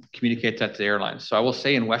help communicate that to the airlines? So I will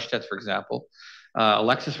say in WestJet, for example,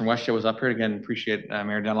 Alexis from WestJet was up here again. Appreciate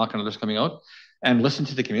Mayor Dunlock and others coming out and listen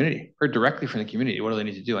to the community, heard directly from the community. What do they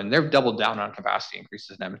need to do? And they've doubled down on capacity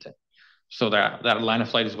increases in Edmonton. So that Atlanta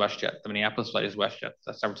flight is WestJet. The Minneapolis flight is WestJet.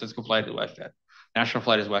 The San Francisco flight is WestJet. National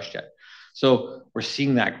flight is WestJet. So we're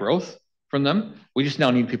seeing that growth from them. We just now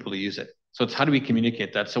need people to use it. So it's how do we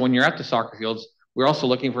communicate that? So when you're at the soccer fields, we're also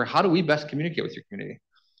looking for how do we best communicate with your community?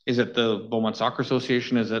 Is it the Beaumont Soccer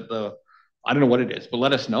Association? Is it I don't know what it is, but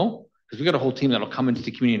let us know, because we got a whole team that'll come into the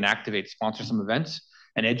community and activate, sponsor some events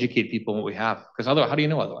and educate people on what we have. Because otherwise, how do you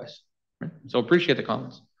know otherwise? Right? So appreciate the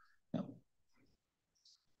comments.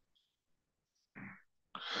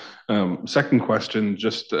 Yeah. Second question,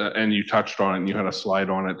 just, and you touched on it and you had a slide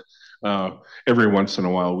on it. Every once in a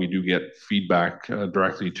while, we do get feedback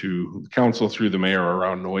directly to the council through the mayor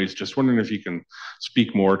around noise. Just wondering if you can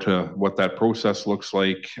speak more to what that process looks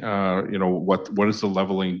like. What is the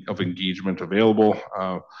leveling of engagement available?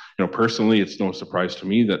 Personally, it's no surprise to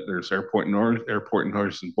me that there's airport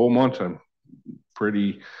noise in Beaumont. I'm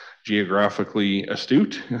pretty geographically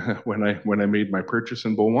astute when I made my purchase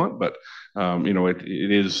in Beaumont, but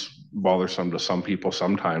it is bothersome to some people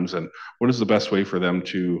sometimes. And what is the best way for them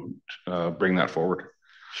to bring that forward?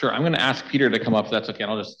 Sure, I'm going to ask Peter to come up. If that's okay.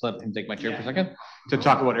 I'll just let him take my chair for a second to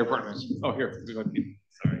talk about airport noise. Oh, here.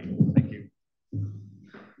 Sorry, thank you.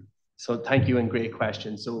 So thank you and great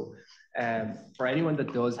question. So for anyone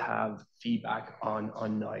that does have feedback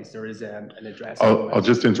on noise, there is an address. I'll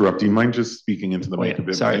just interrupt. Do you mind just speaking into the mic a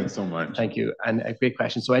bit? Sorry. Thanks so much. Thank you. And a great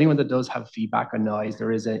question. So anyone that does have feedback on noise,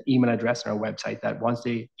 there is an email address on our website that once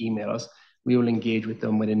they email us, we will engage with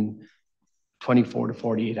them within 24 to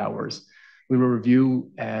 48 hours. We will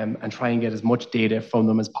review and try and get as much data from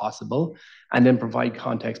them as possible, and then provide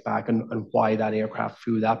context back on why that aircraft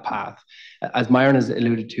flew that path. As Myron has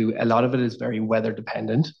alluded to, a lot of it is very weather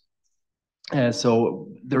dependent. So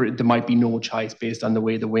there might be no choice based on the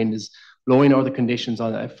way the wind is blowing or the conditions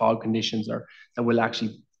on fog conditions that will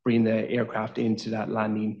actually bring the aircraft into that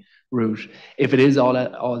landing route. If it is all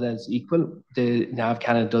that's equal, the NAV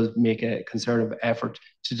Canada does make a concerted effort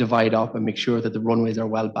to divide up and make sure that the runways are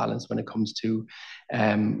well balanced when it comes to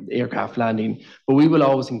aircraft landing. But we will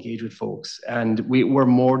always engage with folks, and we're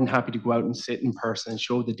more than happy to go out and sit in person and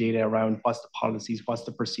show the data around what's the policies, what's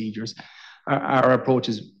the procedures. Our approach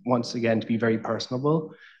is, once again, to be very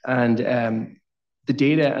personable, and the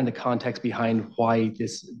data and the context behind why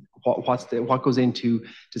what goes into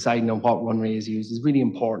deciding on what runway is used is really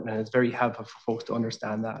important, and it's very helpful for folks to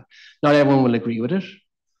understand that. Not everyone will agree with it,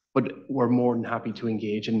 but we're more than happy to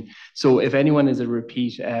engage. And so if anyone is a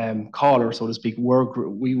repeat caller, so to speak,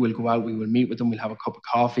 we will go out, we will meet with them, we'll have a cup of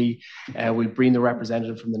coffee, we'll bring the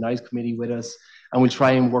representative from the NICE committee with us, and we'll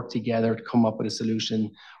try and work together to come up with a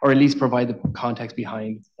solution, or at least provide the context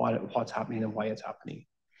behind what's happening and why it's happening.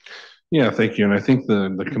 Yeah, thank you. And I think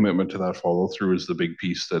the commitment to that follow through is the big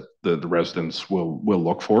piece that the residents will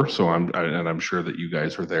look for. So I'm sure that you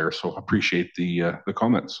guys are there. So appreciate the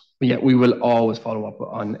comments. Yeah, we will always follow up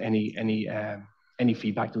on any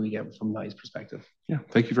feedback that we get from NICE perspective. Yeah,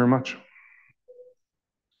 thank you very much.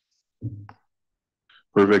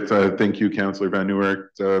 Perfect. Thank you, Councillor Van Nieuwert.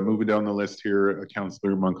 Moving down the list here,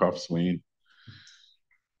 Councillor Munkoff-Swain.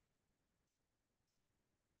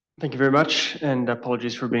 Thank you very much, and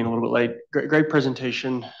apologies for being a little bit late. Great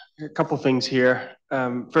presentation. A couple of things here.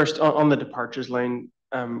 First, on the departures lane,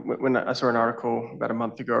 when I saw an article about a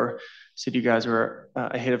month ago, said you guys were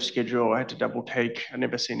ahead of schedule. I had to double take. I've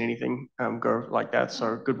never seen anything go like that,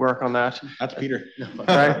 so good work on that. That's Peter.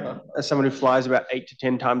 Right. As someone who flies about 8 to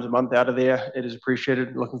 10 times a month out of there, it is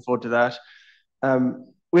appreciated. Looking forward to that.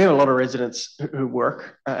 We have a lot of residents who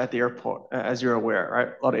work at the airport, as you're aware, right?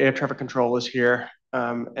 A lot of air traffic controllers here.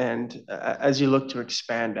 And as you look to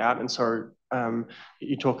expand out, and so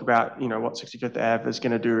you talk about, what 65th Ave is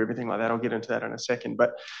going to do, everything like that. I'll get into that in a second.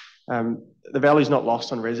 But the value is not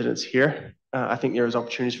lost on residents here. I think there is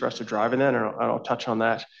opportunities for us to drive in that, and I'll touch on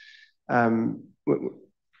that.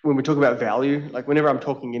 when we talk about value, like whenever I'm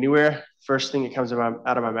talking anywhere, first thing that comes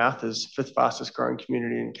out of my mouth is fifth fastest growing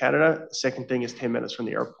community in Canada. Second thing is 10 minutes from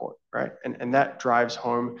the airport, right? And that drives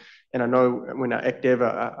home. And I know when our ECDEV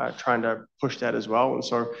are trying to push that as well. And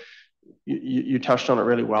so you touched on it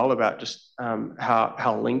really well about just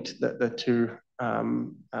how linked the two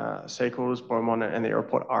stakeholders, Beaumont and the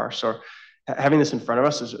airport, are. So having this in front of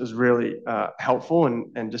us is really helpful,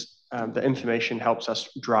 and just the information helps us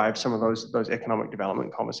drive some of those economic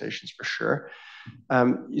development conversations for sure.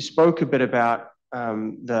 You spoke a bit about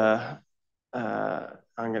the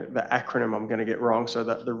acronym I'm going to get wrong. So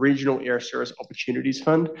the Regional Air Service Opportunities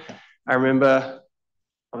Fund. I remember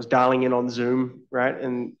I was dialing in on Zoom, right?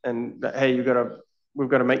 And hey, we've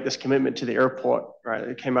got to make this commitment to the airport, right?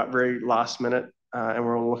 It came up very last minute, and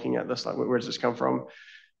we're all looking at this like, where does this come from?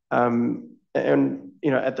 And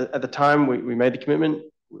at the time we made the commitment,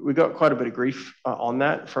 we got quite a bit of grief on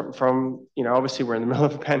that from obviously we're in the middle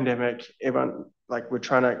of a pandemic. Everyone, like, we're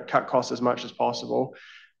trying to cut costs as much as possible.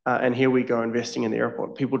 And here we go investing in the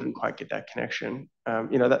airport. People didn't quite get that connection.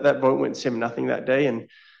 That vote went 7-0 that day. And,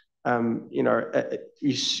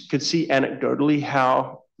 you could see anecdotally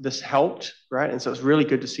how this helped, right? And so it's really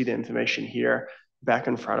good to see the information here back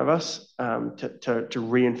in front of us to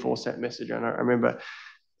reinforce that message. And I remember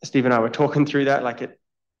Steve and I were talking through that, like it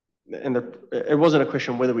wasn't a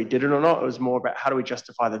question whether we did it or not. It was more about how do we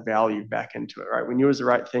justify the value back into it, right? We knew it was the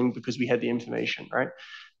right thing because we had the information, right?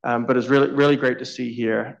 But it's really, really great to see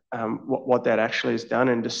here what that actually has done,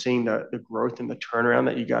 and just seeing the growth and the turnaround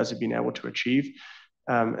that you guys have been able to achieve.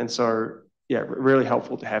 And so, yeah, really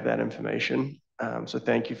helpful to have that information. So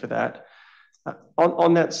thank you for that.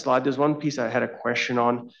 On that slide, there's one piece I had a question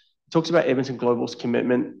on. It talks about Edmonton Global's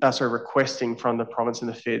commitment, requesting from the province and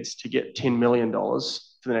the feds to get $10 million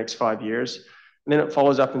for the next 5 years. And then it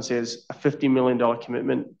follows up and says a $50 million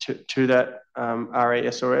commitment to that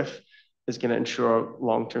RASOF is going to ensure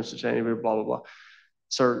long-term sustainability, blah, blah, blah.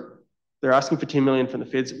 So they're asking for 10 million from the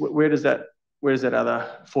feds. Where does that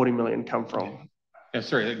other 40 million come from? Yeah,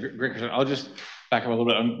 sorry, great question. I'll just back up a little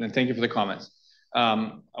bit, and thank you for the comments.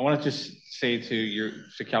 I want to just say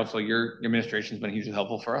to council, your administration has been hugely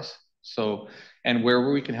helpful for us. So, and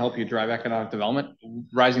wherever we can help you drive economic development,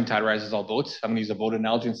 rising tide rises all boats. I'm going to use a boat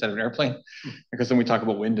analogy instead of an airplane, because then we talk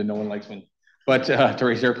about wind and no one likes wind, but to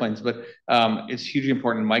raise airplanes. But it's hugely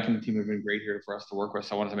important. Mike and the team have been great here for us to work with.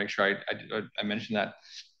 So I wanted to make sure I mentioned that.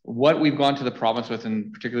 What we've gone to the province with,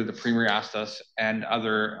 and particularly the Premier asked us and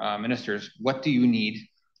other ministers, what do you need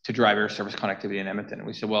to drive air service connectivity in Edmonton? And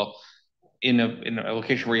we said, well, in a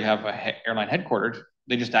location where you have an airline headquartered,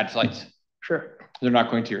 they just add flights. Sure. They're not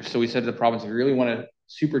going to yours. So we said to the province, if you really want to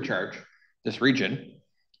supercharge this region,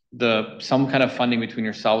 some kind of funding between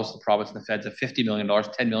yourselves, the province, and the feds of $50 million,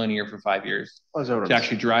 $10 million a year for 5 years to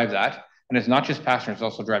actually drive that. And it's not just passenger, it's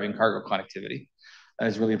also driving cargo connectivity. That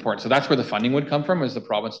is really important. So that's where the funding would come from, is the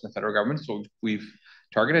province and the federal government. So we've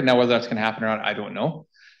targeted. Now, whether that's going to happen or not, I don't know.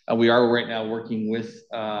 We are right now working with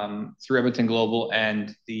through Edmonton Global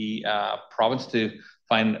and the province to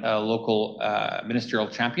find a local ministerial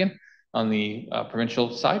champion on the provincial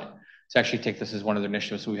side to actually take this as one of their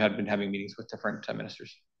initiatives. So we have been having meetings with different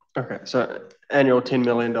ministers. Okay, so annual $10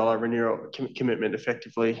 million renewal commitment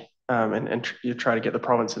effectively, and you try to get the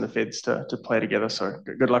province and the feds to play together. So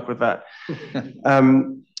good luck with that.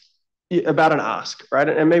 About an ask, right?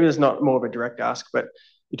 And maybe there's not more of a direct ask, but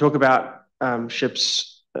you talk about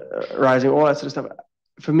ships rising, all that sort of stuff.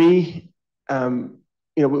 For me,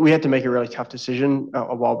 we had to make a really tough decision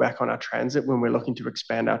a while back on our transit when we're looking to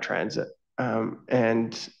expand our transit.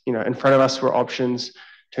 And in front of us were options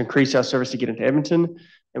to increase our service to get into Edmonton.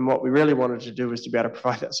 And what we really wanted to do was to be able to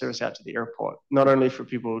provide that service out to the airport, not only for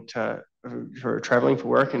people who are traveling for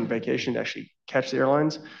work and vacation to actually catch the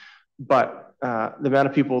airlines, but the amount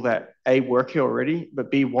of people that A, work here already, but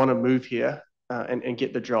B, want to move here and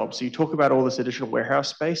get the job. So you talk about all this additional warehouse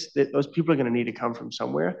space, those people are going to need to come from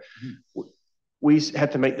somewhere. Mm-hmm. We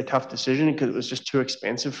had to make the tough decision because it was just too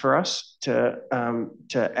expensive for us to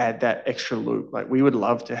add that extra loop. Like, we would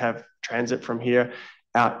love to have transit from here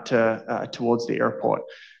out to towards the airport.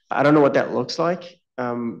 I don't know what that looks like,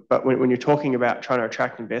 but when you're talking about trying to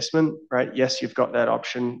attract investment, right? Yes, you've got that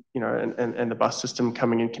option, and the bus system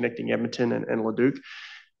coming in, connecting Edmonton and Leduc.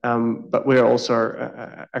 But we're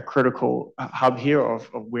also a critical hub here of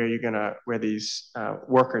where these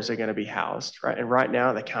workers are going to be housed, right? And right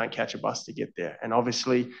now they can't catch a bus to get there. And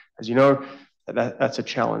obviously, as you know, that's a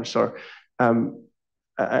challenge. So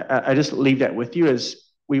I just leave that with you, as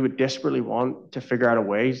we would desperately want to figure out a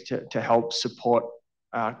way to help support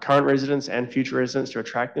current residents and future residents, to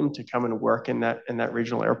attract them to come and work in that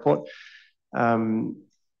regional airport. And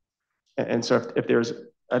so if there's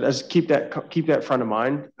as keep that front of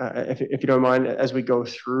mind, if you don't mind, as we go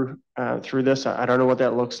through this. I don't know what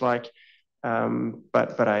that looks like,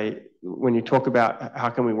 but when you talk about how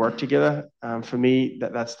can we work together, for me,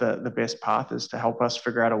 that's the best path, is to help us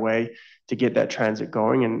figure out a way to get that transit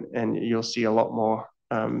going, and you'll see a lot more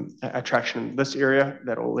attraction in this area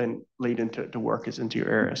that will then lead into workers into your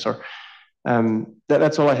area. So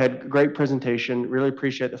that's all I had. Great presentation. Really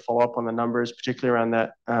appreciate the follow-up on the numbers, particularly around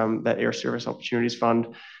that Air Service Opportunities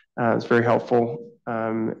Fund. It's very helpful.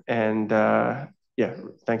 Yeah,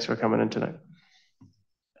 thanks for coming in tonight.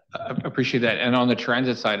 I appreciate that. And on the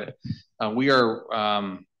transit side, we'd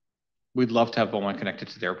love to have Beaumont connected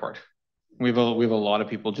to the airport. We have a lot of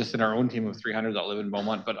people just in our own team of 300 that live in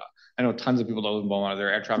Beaumont, but I know tons of people that live in Beaumont.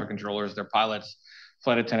 They're air traffic controllers, they're pilots,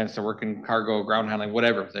 flight attendants, they're working cargo, ground handling,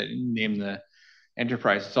 whatever they name the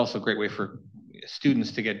enterprise. It's also a great way for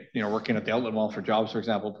students to get, working at the outlet mall for jobs, for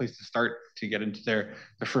example, a place to start to get into their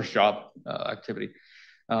first job activity.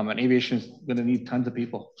 And aviation is going to need tons of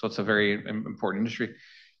people. So it's a very important industry.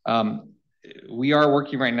 We are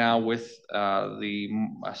working right now with the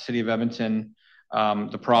City of Edmonton,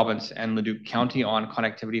 the province, and Leduc County on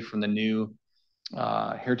connectivity from the new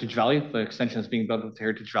Heritage Valley. The extension is being built with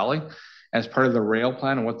Heritage Valley as part of the rail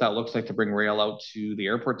plan, and what that looks like to bring rail out to the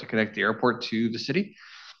airport, to connect the airport to the city,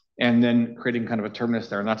 and then creating kind of a terminus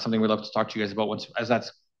there. And that's something we'd love to talk to you guys about as that's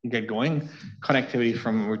get going. Connectivity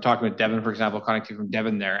from, we're talking about Devon, for example, connectivity from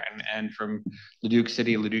Devon there, and from Leduc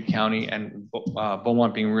City, Leduc County, and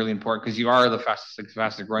Beaumont being really important, because you are the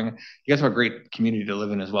fastest growing. You guys have a great community to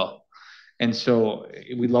live in as well. And so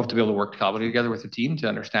we'd love to be able to work collaboratively together with the team to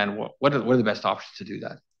understand what are the best options to do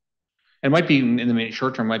that. It might be in the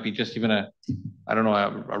short term, might be just even a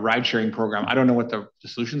ride sharing program. I don't know what the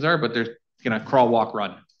solutions are, but there's crawl, walk,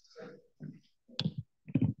 run.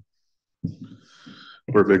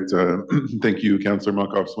 Perfect. Thank you, Councillor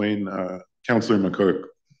Muckhoff-Swain. Councillor McCook.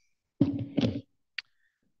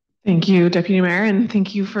 Thank you, Deputy Mayor, and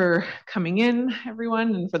thank you for coming in,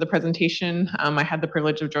 everyone, and for the presentation. I had the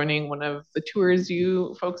privilege of joining one of the tours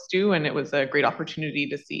you folks do, and it was a great opportunity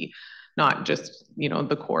to see not just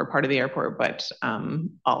the core part of the airport, but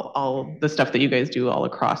all the stuff that you guys do all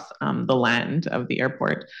across the land of the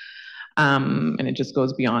airport. And it just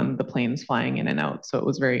goes beyond the planes flying in and out. So it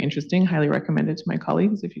was very interesting. Highly recommended to my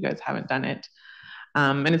colleagues if you guys haven't done it.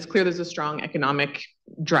 And it's clear there's a strong economic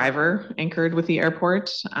driver anchored with the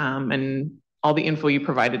airport. And all the info you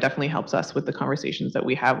provided definitely helps us with the conversations that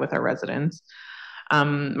we have with our residents.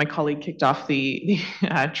 My colleague kicked off the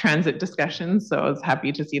transit discussion, so I was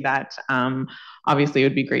happy to see that. Obviously, it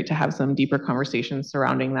would be great to have some deeper conversations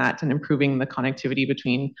surrounding that and improving the connectivity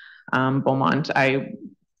between Beaumont. I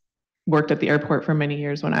worked at the airport for many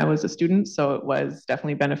years when I was a student, so it was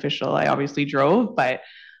definitely beneficial. I obviously drove, but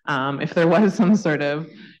if there was some sort of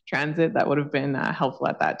transit, that would have been helpful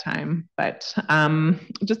at that time. But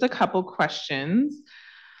just a couple questions.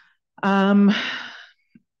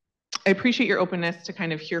 I appreciate your openness to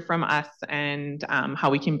kind of hear from us and how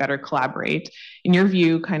we can better collaborate. In your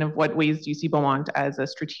view, kind of what ways do you see Beaumont as a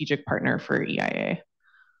strategic partner for EIA?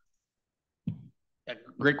 Yeah,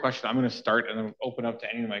 great question. I'm going to start and then open up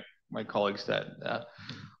to any of my colleagues that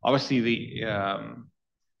obviously the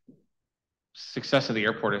success of the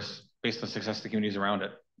airport is based on the success of the communities around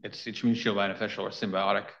it. It's mutually beneficial or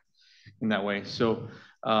symbiotic in that way. So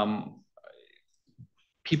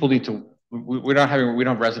people need to, we don't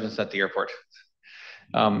have residents at the airport.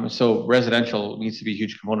 So residential needs to be a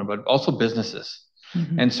huge component, but also businesses.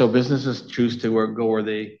 Mm-hmm. And so businesses choose to go where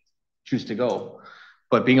they choose to go.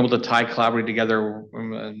 But being able to collaborate together,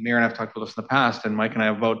 Mayor and I have talked about this in the past, and Mike and I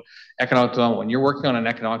about economic development. When you're working on an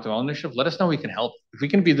economic development initiative, let us know we can help. If we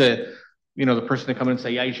can be the person to come in and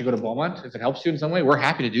say, yeah, you should go to Beaumont, if it helps you in some way, we're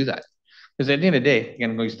happy to do that. Because at the end of the day,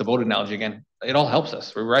 again, I'm going to use the boat analogy again, it all helps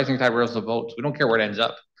us. We're rising tide raises the boats. We don't care where it ends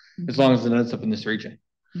up, as long as it ends up in this region.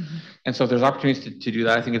 Mm-hmm. And so if there's opportunities to do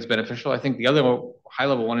that, I think it's beneficial. I think the other high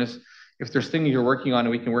level one is if there's things you're working on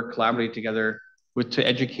and we can work collaboratively together to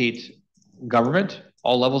educate government,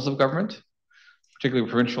 all levels of government, particularly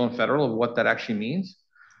provincial and federal, of what that actually means.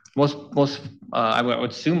 I would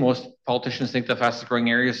assume most politicians think the fastest growing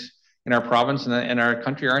areas in our province and our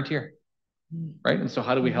country aren't here, right? And so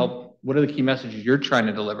how do we help? What are the key messages you're trying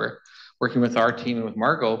to deliver? Working with our team and with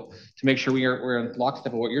Margot to make sure we're in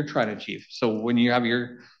lockstep of what you're trying to achieve. So when you have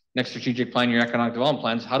your next strategic plan, your economic development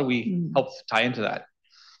plans, how do we help tie into that?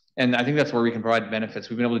 And I think that's where we can provide benefits.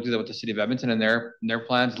 We've been able to do that with the City of Edmonton and their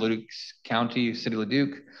plans. Leduc County, City of Leduc,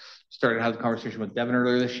 started to have the conversation with Devon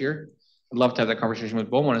earlier this year. I'd love to have that conversation with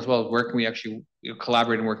Beaumont as well. Where can we actually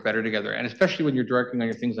collaborate and work better together. And especially when you're directing on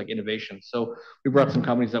your things like innovation. So we brought some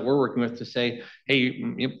companies that we're working with to say, hey,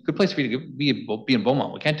 good place for you to be in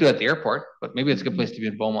Beaumont. We can't do it at the airport, but maybe it's a good place to be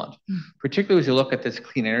in Beaumont, particularly as you look at this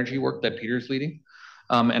clean energy work that Peter's leading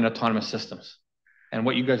and autonomous systems. And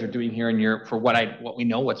what you guys are doing here in Europe for what we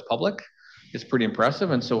know, what's public, is pretty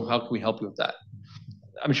impressive. And so how can we help you with that?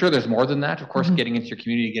 I'm sure there's more than that, of course, getting into your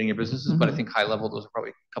community, getting your businesses, but I think high level, those are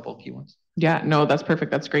probably a couple of key ones. Yeah, no, that's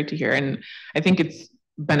perfect. That's great to hear. And I think it's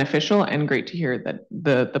beneficial and great to hear that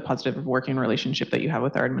the positive working relationship that you have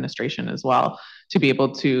with our administration as well, to be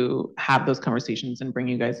able to have those conversations and bring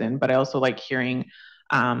you guys in. But I also like hearing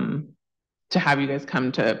to have you guys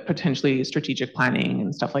come to potentially strategic planning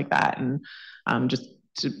and stuff like that, and just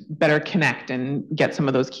to better connect and get some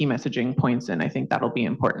of those key messaging points in. I think that'll be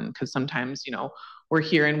important because sometimes, we're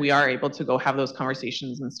here and we are able to go have those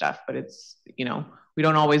conversations and stuff, but it's, we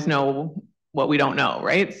don't always know what we don't know,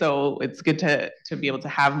 right? So it's good to be able to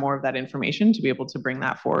have more of that information, to be able to bring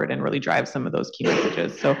that forward and really drive some of those key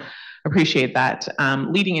messages. So appreciate that.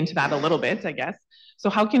 Leading into that a little bit, I guess. So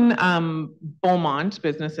how can Beaumont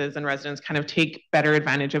businesses and residents kind of take better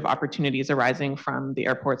advantage of opportunities arising from the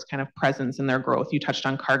airport's kind of presence and their growth? You touched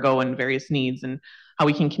on cargo and various needs and how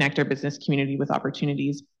we can connect our business community with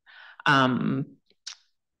opportunities.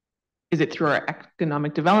 Is it through our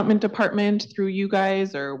economic development department, through you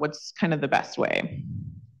guys, or what's kind of the best way?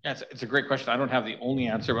 Yeah, it's a great question. I don't have the only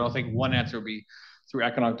answer, but I think one answer would be through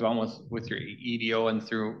economic development with your EDO and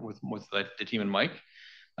through with the team and Mike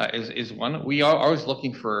is one. We are always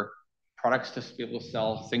looking for products to be able to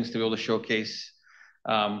sell, things to be able to showcase,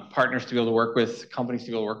 partners to be able to work with, companies to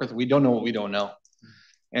be able to work with. We don't know what we don't know.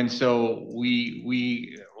 And so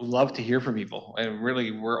we love to hear from people, and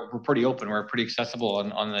really we're pretty open. We're pretty accessible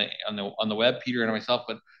on the web. Peter and myself,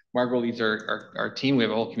 but Margot leads our team. We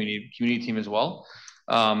have a whole community team as well.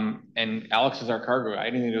 And Alex is our cargo.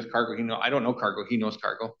 Anything to do with cargo, I don't know cargo. He knows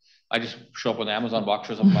cargo. I just show up when the Amazon box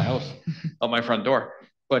shows up at my house, out my front door.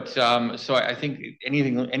 But so I think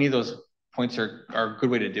any of those points are a good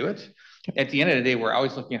way to do it. At the end of the day, we're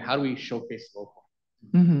always looking at how do we showcase local.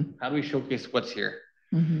 How do we showcase what's here?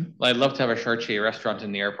 I'd love to have a Chartier restaurant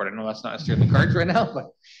in the airport. I know that's not necessarily in the cards right now, but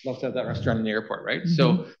I'd love to have that restaurant in the airport, right?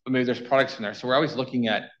 So, but maybe there's products in there. So we're always looking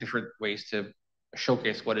at different ways to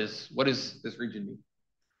showcase what is this region need.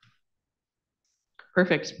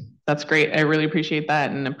 Perfect. That's great. I really appreciate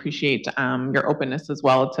that, and appreciate your openness as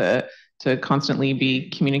well to constantly be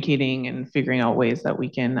communicating and figuring out ways that we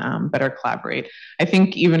can better collaborate. I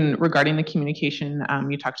think even regarding the communication,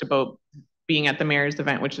 you talked about being at the mayor's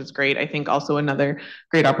event, which is great. I think also another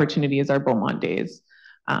great opportunity is our Beaumont Days.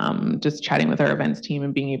 Just chatting with our events team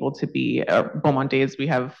and being able to be Beaumont Days. We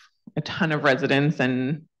have a ton of residents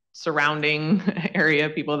and surrounding area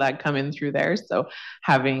people that come in through there. So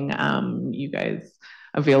having you guys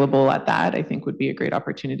available at that, I think would be a great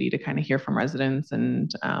opportunity to kind of hear from residents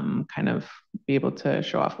and kind of be able to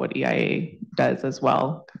show off what EIA does as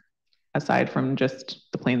well, aside from just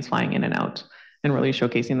the planes flying in and out, and really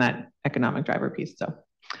showcasing that economic driver piece. So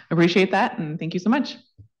appreciate that, and thank you so much.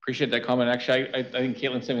 Appreciate that comment. Actually, I think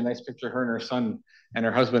Caitlin sent me a nice picture of her and her son and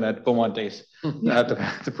her husband at Beaumont Days at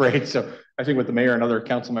the parade. So I think with the mayor and other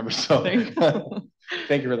council members. So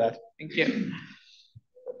thank you for that. Thank you.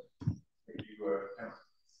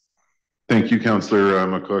 Thank you, Councillor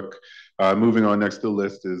McCook. Moving on, next to the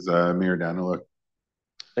list is Mayor Danila.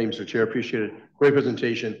 Thank you, Mr. Chair. Appreciate it. Great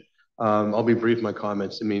presentation. I'll be brief in my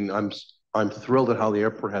comments. I mean, I'm thrilled at how the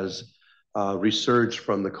airport has resurged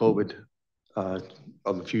from the COVID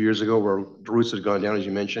of a few years ago, where the routes have gone down, as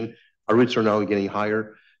you mentioned. Our routes are now getting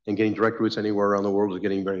higher, and getting direct routes anywhere around the world is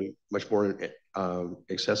getting very much more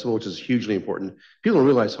accessible, which is hugely important. People don't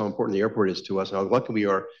realize how important the airport is to us and how lucky we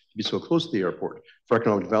are to be so close to the airport for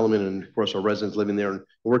economic development, and of course our residents living there and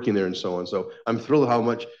working there and so on. So I'm thrilled how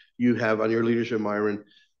much you have on your leadership, Myron.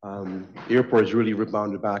 The airport has really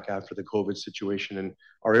rebounded back after the COVID situation, and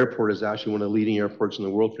our airport is actually one of the leading airports in the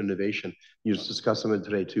world for innovation. You just discussed some of it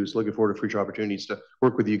today too, so looking forward to future opportunities to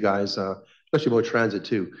work with you guys, especially about transit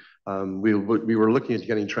too. We were looking at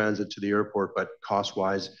getting transit to the airport, but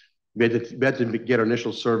cost-wise, we had to get our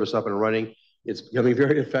initial service up and running. It's becoming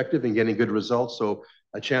very effective and getting good results, so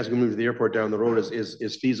a chance to move to the airport down the road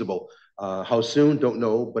is feasible. How soon, don't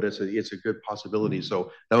know, but it's a good possibility.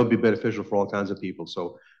 So that would be beneficial for all kinds of people.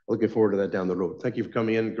 So looking forward to that down the road. Thank you for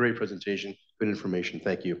coming in. Great presentation, good information.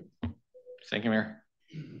 Thank you. Thank you, Mayor.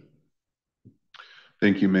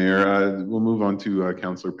 Thank you, Mayor. We'll move on to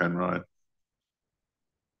Councillor Penrod.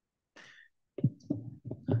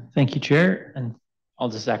 Thank you, Chair. And I'll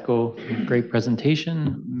just echo great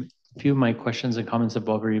presentation. A few of my questions and comments have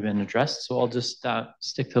already been addressed, so I'll just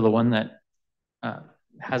stick to the one that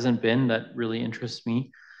hasn't been that really interests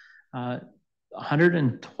me.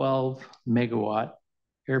 112 megawatt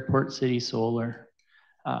airport city solar.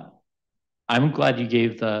 I'm glad you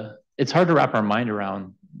gave it's hard to wrap our mind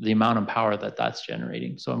around the amount of power that that's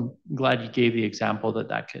generating. So I'm glad you gave the example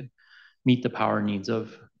that could meet the power needs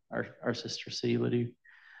of our sister city, Ladue.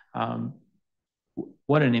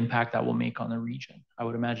 What an impact that will make on the region, I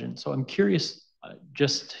would imagine. So I'm curious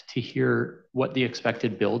just to hear what the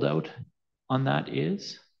expected build out on that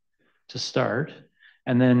is to start.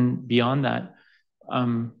 And then beyond that,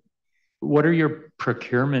 what are your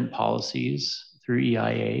procurement policies through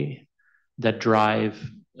EIA that drive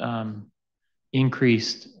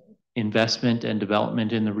increased investment and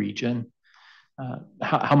development in the region?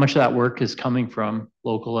 How much of that work is coming from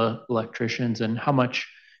local electricians, and how much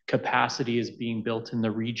capacity is being built in the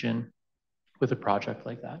region with a project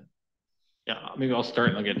like that? Yeah, maybe I'll start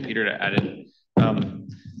and I'll get Peter to add in.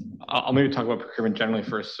 I'll maybe talk about procurement generally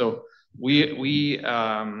first. So we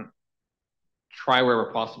try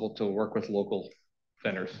wherever possible to work with local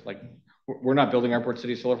vendors. Like, we're not building Airport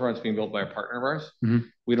City Solar Farm, it's being built by a partner of ours. Mm-hmm.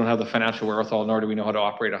 We don't have the financial wherewithal, nor do we know how to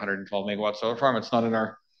operate a 112 megawatt solar farm. It's not in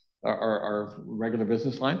our regular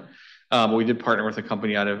business line. But we did partner with a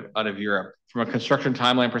company out of Europe. From a construction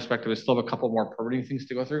timeline perspective, we still have a couple more permitting things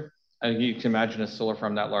to go through. And you can imagine a solar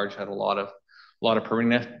farm that large had a lot of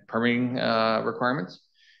permitting requirements.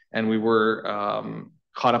 And we were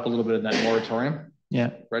caught up a little bit in that moratorium.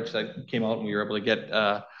 Yeah. Reg, that came out and we were able to get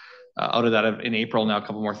out of that in April. Now a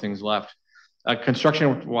couple more things left.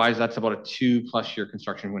 Construction wise, that's about a 2+ year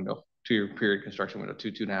construction window, 2 year period construction window,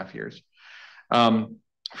 2.5 years.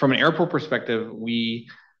 From an airport perspective, we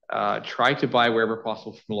try to buy wherever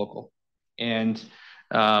possible from local. And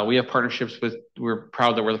we have partnerships we're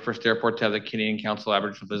proud that we're the first airport to have the Canadian Council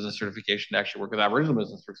Aboriginal Business Certification to actually work with Aboriginal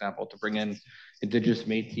business, for example, to bring in Indigenous,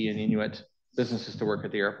 Métis, and Inuit businesses to work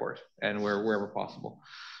at the airport and wherever possible.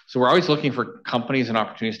 So we're always looking for companies and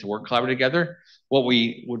opportunities to work collaboratively together. What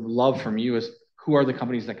we would love from you is who are the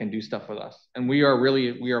companies that can do stuff with us? And we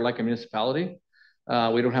are like a municipality.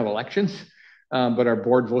 We don't have elections, but our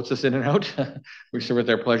board votes us in and out. We serve at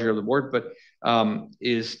their pleasure of the board, but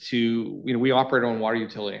we operate our own water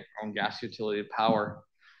utility, our own gas utility, power.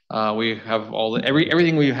 We have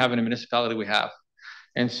everything we have in a municipality we have.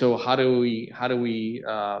 And so how do we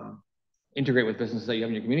integrate with businesses that you have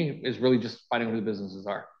in your community is really just finding who the businesses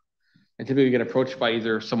are. And typically we get approached by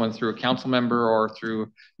either someone through a council member or through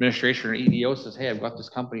administration or EDO says, hey, I've got this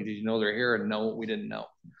company. Did you know they're here? And no, we didn't know.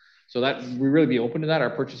 So that we really be open to that.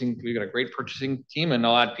 We've got a great purchasing team, and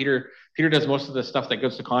I'll add Peter. Peter does most of the stuff that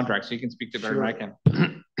goes to contracts, so you can speak to better than I can.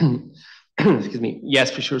 Excuse me.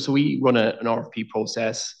 Yes, for sure. So we run an RFP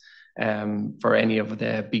process for any of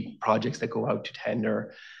the big projects that go out to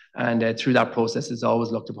tender. And through that process, it's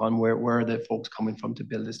always looked upon where are the folks coming from to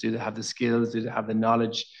build this? Do they have the skills? Do they have the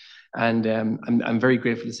knowledge? And I'm very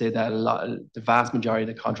grateful to say that the vast majority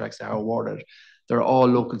of the contracts that are awarded, they're all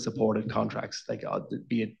local supported contracts, like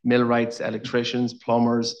be it millwrights, electricians,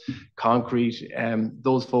 plumbers, concrete.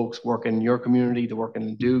 Those folks work in your community, they work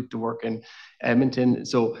in Duke, they work in Edmonton.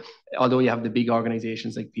 So although you have the big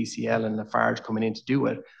organizations like PCL and Lafarge coming in to do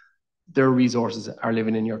it, their resources are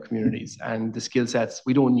living in your communities, and the skill sets,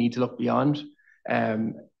 we don't need to look beyond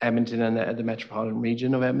Edmonton and the metropolitan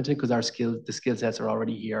region of Edmonton, because the skill sets are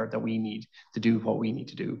already here that we need to do what we need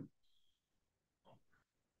to do.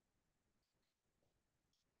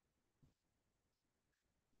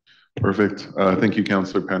 Perfect. Thank you,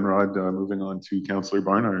 Councillor Penrod. Moving on to Councillor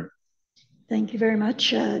Barnard. Thank you very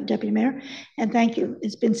much, Deputy Mayor, and thank you.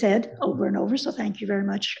 It's been said over and over, so thank you very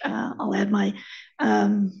much. I'll add my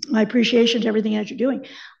appreciation to everything that you're doing.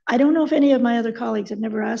 I don't know if any of my other colleagues, I've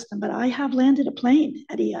never asked them, but I have landed a plane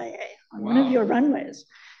at EIA on one of your runways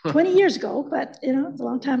 20 years ago, but it's a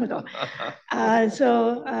long time ago.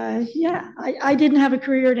 Yeah, I didn't have a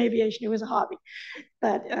career in aviation. It was a hobby,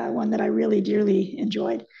 but one that I really dearly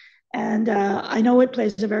enjoyed. And I know it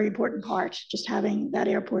plays a very important part, just having that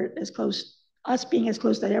airport as close, us being as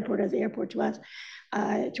close to that airport as the airport to us,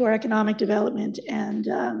 to our economic development and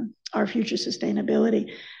our future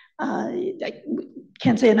sustainability. I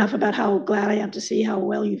can't say enough about how glad I am to see how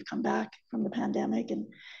well you've come back from the pandemic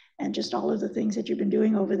and just all of the things that you've been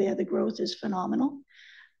doing over there. The growth is phenomenal.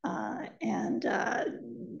 And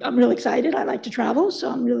I'm really excited. I like to travel, so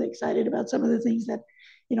I'm really excited about some of the things that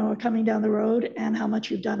are coming down the road and how much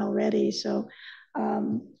you've done already. So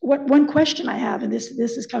one question I have, and this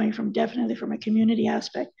is coming from definitely from a community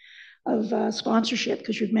aspect of sponsorship,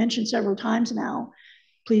 because you've mentioned several times now,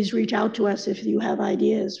 please reach out to us if you have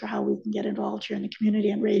ideas for how we can get involved here in the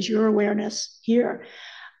community and raise your awareness here.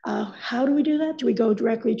 How do we do that? Do we go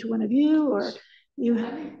directly to one of you, or You I'm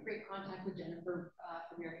have? in great contact with Jennifer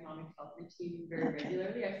from your economic development team very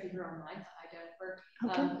regularly. I see her online. So hi,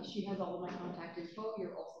 Jennifer. She has all of my contact info.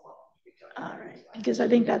 You're also welcome to reach out. All right, because I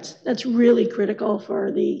think that's really critical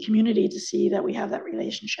for the community to see that we have that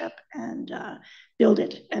relationship and build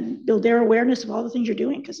it and build their awareness of all the things you're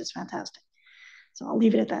doing, because it's fantastic. So I'll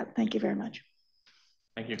leave it at that. Thank you very much.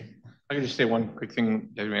 Thank you. I can just say one quick thing,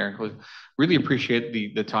 Deputy Mayor. Really appreciate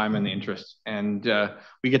the time and the interest, and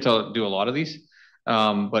we get to do a lot of these,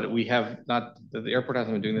 but we have not. The airport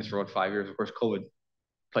hasn't been doing this for about 5 years. Of course, COVID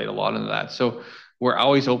played a lot into that. So we're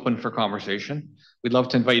always open for conversation. We'd love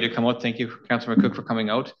to invite you to come out. Thank you, Councillor McCook, for coming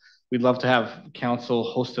out. We'd love to have council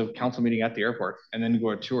host a council meeting at the airport and then go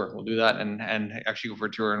a tour. We'll do that and actually go for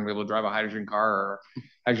a tour and be able to drive a hydrogen car or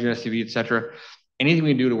hydrogen SUV, etc. Anything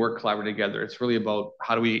we can do to work collaboratively together. It's really about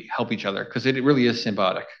how do we help each other, because it really is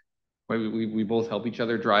symbiotic. Right? We both help each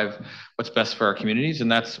other drive what's best for our communities,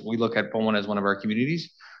 and we look at Beaumont as one of our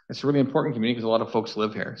communities. It's a really important community because a lot of folks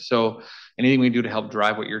live here. So anything we do to help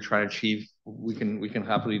drive what you're trying to achieve, we can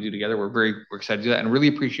happily do together. We're excited to do that, and really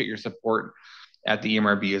appreciate your support at the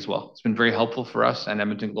EMRB as well. It's been very helpful for us and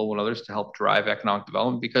Edmonton Global and others to help drive economic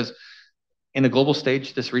development, because in a global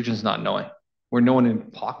stage, this region is not knowing. We're known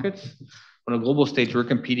in pockets. On a global stage, we're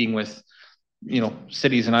competing with,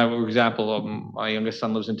 cities. And for example, my youngest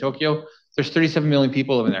son lives in Tokyo. There's 37 million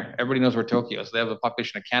people living there. Everybody knows where Tokyo is. They have the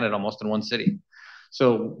population of Canada almost in one city.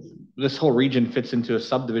 So this whole region fits into a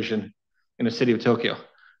subdivision in the city of Tokyo,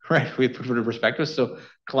 right? We put it in perspective. So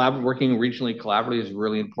working regionally collaboratively is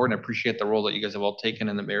really important. I appreciate the role that you guys have all taken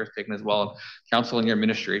and the mayor's taken as well, and council and your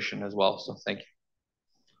administration as well. So thank you.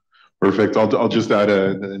 Perfect. I'll just add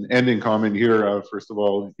an ending comment here. First of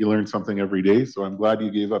all, you learn something every day, so I'm glad you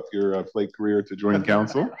gave up your flight career to join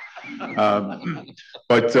council.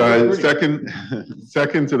 But second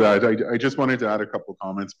to that, I just wanted to add a couple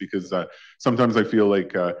comments, because sometimes I feel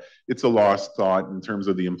like it's a lost thought in terms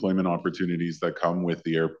of the employment opportunities that come with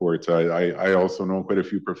the airport. I also know quite a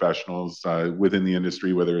few professionals within the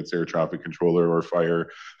industry, whether it's air traffic controller or fire.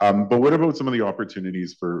 But what about some of the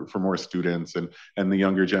opportunities for more students and the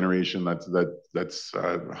younger generation that's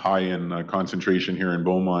high in concentration here in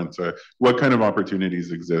Beaumont? What kind of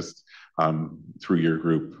opportunities exist through your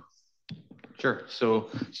group? Sure. So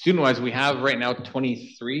student-wise, we have right now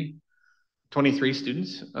 23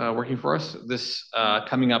 students working for us. This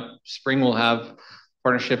coming up spring, we'll have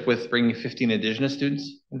partnership with bringing 15 Indigenous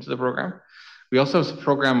students into the program. We also have a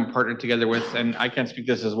program partnered together with, and I can't speak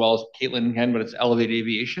this as well as Caitlin can, but it's Elevate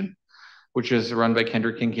Aviation, which is run by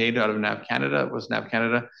Kendra Kincaid out of NAV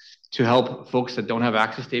Canada, to help folks that don't have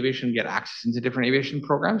access to aviation get access into different aviation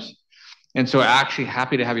programs. And so actually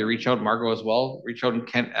happy to have you reach out, Margot as well, reach out, and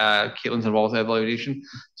Caitlin's involved with aviation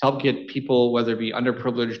to help get people, whether it be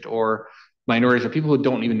underprivileged or minorities or people who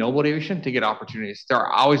don't even know about aviation, to get opportunities. There are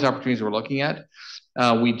always opportunities we're looking at.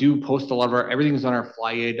 We do post a lot of everything's on our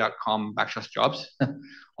flyea.com/jobs,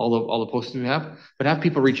 all the postings we have, but have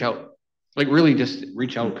people reach out. Like really just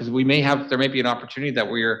reach out, because there may be an opportunity that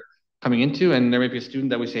we're coming into, and there may be a student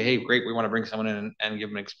that we say, hey, great, we want to bring someone in and give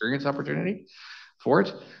them an experience opportunity for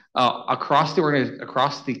it. Across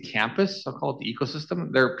the campus, I'll call it the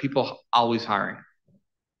ecosystem, there are people always hiring.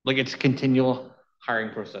 Like it's a continual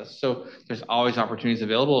hiring process. So there's always opportunities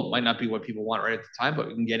available. It might not be what people want right at the time, but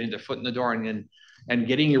we can get into foot in the door, and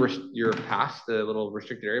getting your pass, the little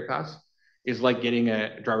restricted area pass, is like getting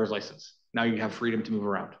a driver's license. Now you have freedom to move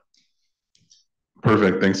around.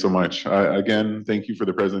 Perfect. Thanks so much. Again, thank you for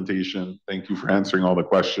the presentation. Thank you for answering all the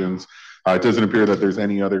questions. It doesn't appear that there's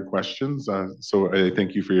any other questions. So I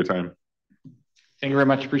thank you for your time. Thank you very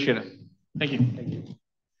much. Appreciate it. Thank you. Thank you.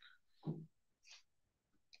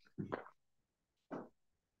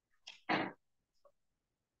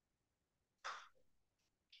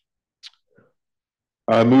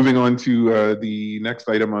 Moving on to the next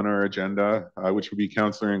item on our agenda, which would be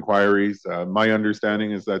councillor inquiries. My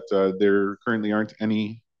understanding is that there currently aren't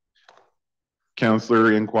any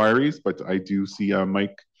councillor inquiries, but I do see a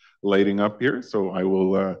mic lighting up here, so I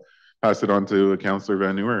will pass it on to Councillor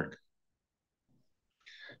Van Nieuwerk.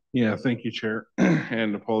 Yeah, thank you, Chair.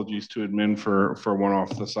 And apologies to admin for one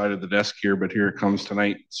off the side of the desk here, but here it comes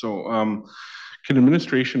tonight. So can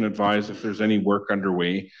administration advise if there's any work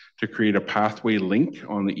underway to create a pathway link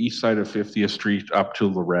on the east side of 50th Street up to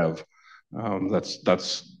La Rev? That's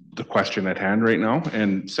the question at hand right now.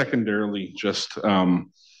 And secondarily, just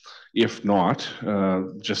if not,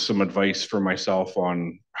 just some advice for myself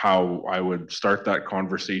on how I would start that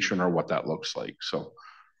conversation or what that looks like. So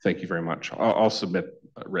thank you very much. I'll submit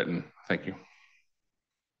written. Thank you.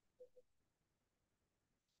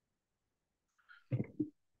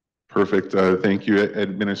 Perfect. Thank you,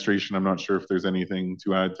 administration. I'm not sure if there's anything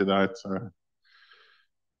to add to that.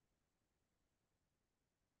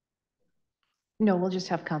 No, we'll just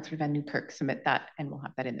have Councillor Van Newkirk submit that and we'll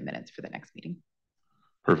have that in the minutes for the next meeting.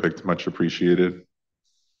 Perfect. Much appreciated.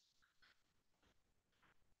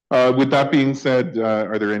 With that being said,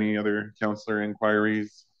 are there any other councillor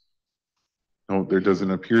inquiries? No, there doesn't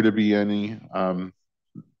appear to be any.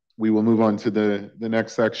 We will move on to the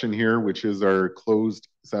next section here, which is our closed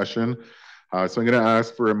session. So I'm going to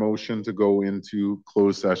ask for a motion to go into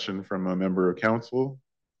closed session from a member of council.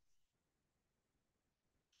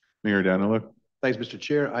 Mayor Daniluk. Thanks, Mr.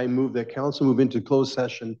 Chair. I move that council move into closed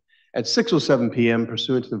session at 6:07 p.m.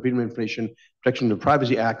 pursuant to the Freedom of Information Protection and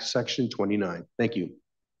Privacy Act, Section 29. Thank you.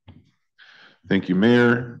 Thank you,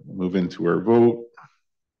 Mayor. We'll move into our vote.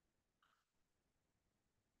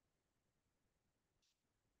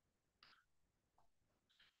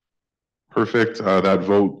 Perfect. That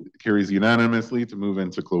vote carries unanimously to move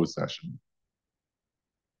into closed session.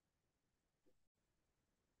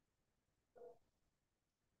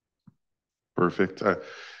 Perfect.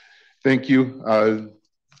 Thank you.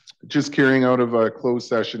 Just carrying out of a closed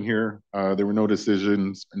session here, there were no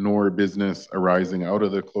decisions nor business arising out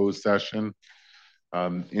of the closed session.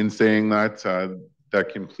 In saying that,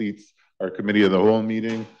 that completes our committee of the whole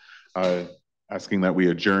meeting, asking that we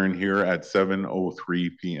adjourn here at 7:03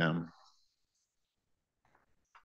 p.m.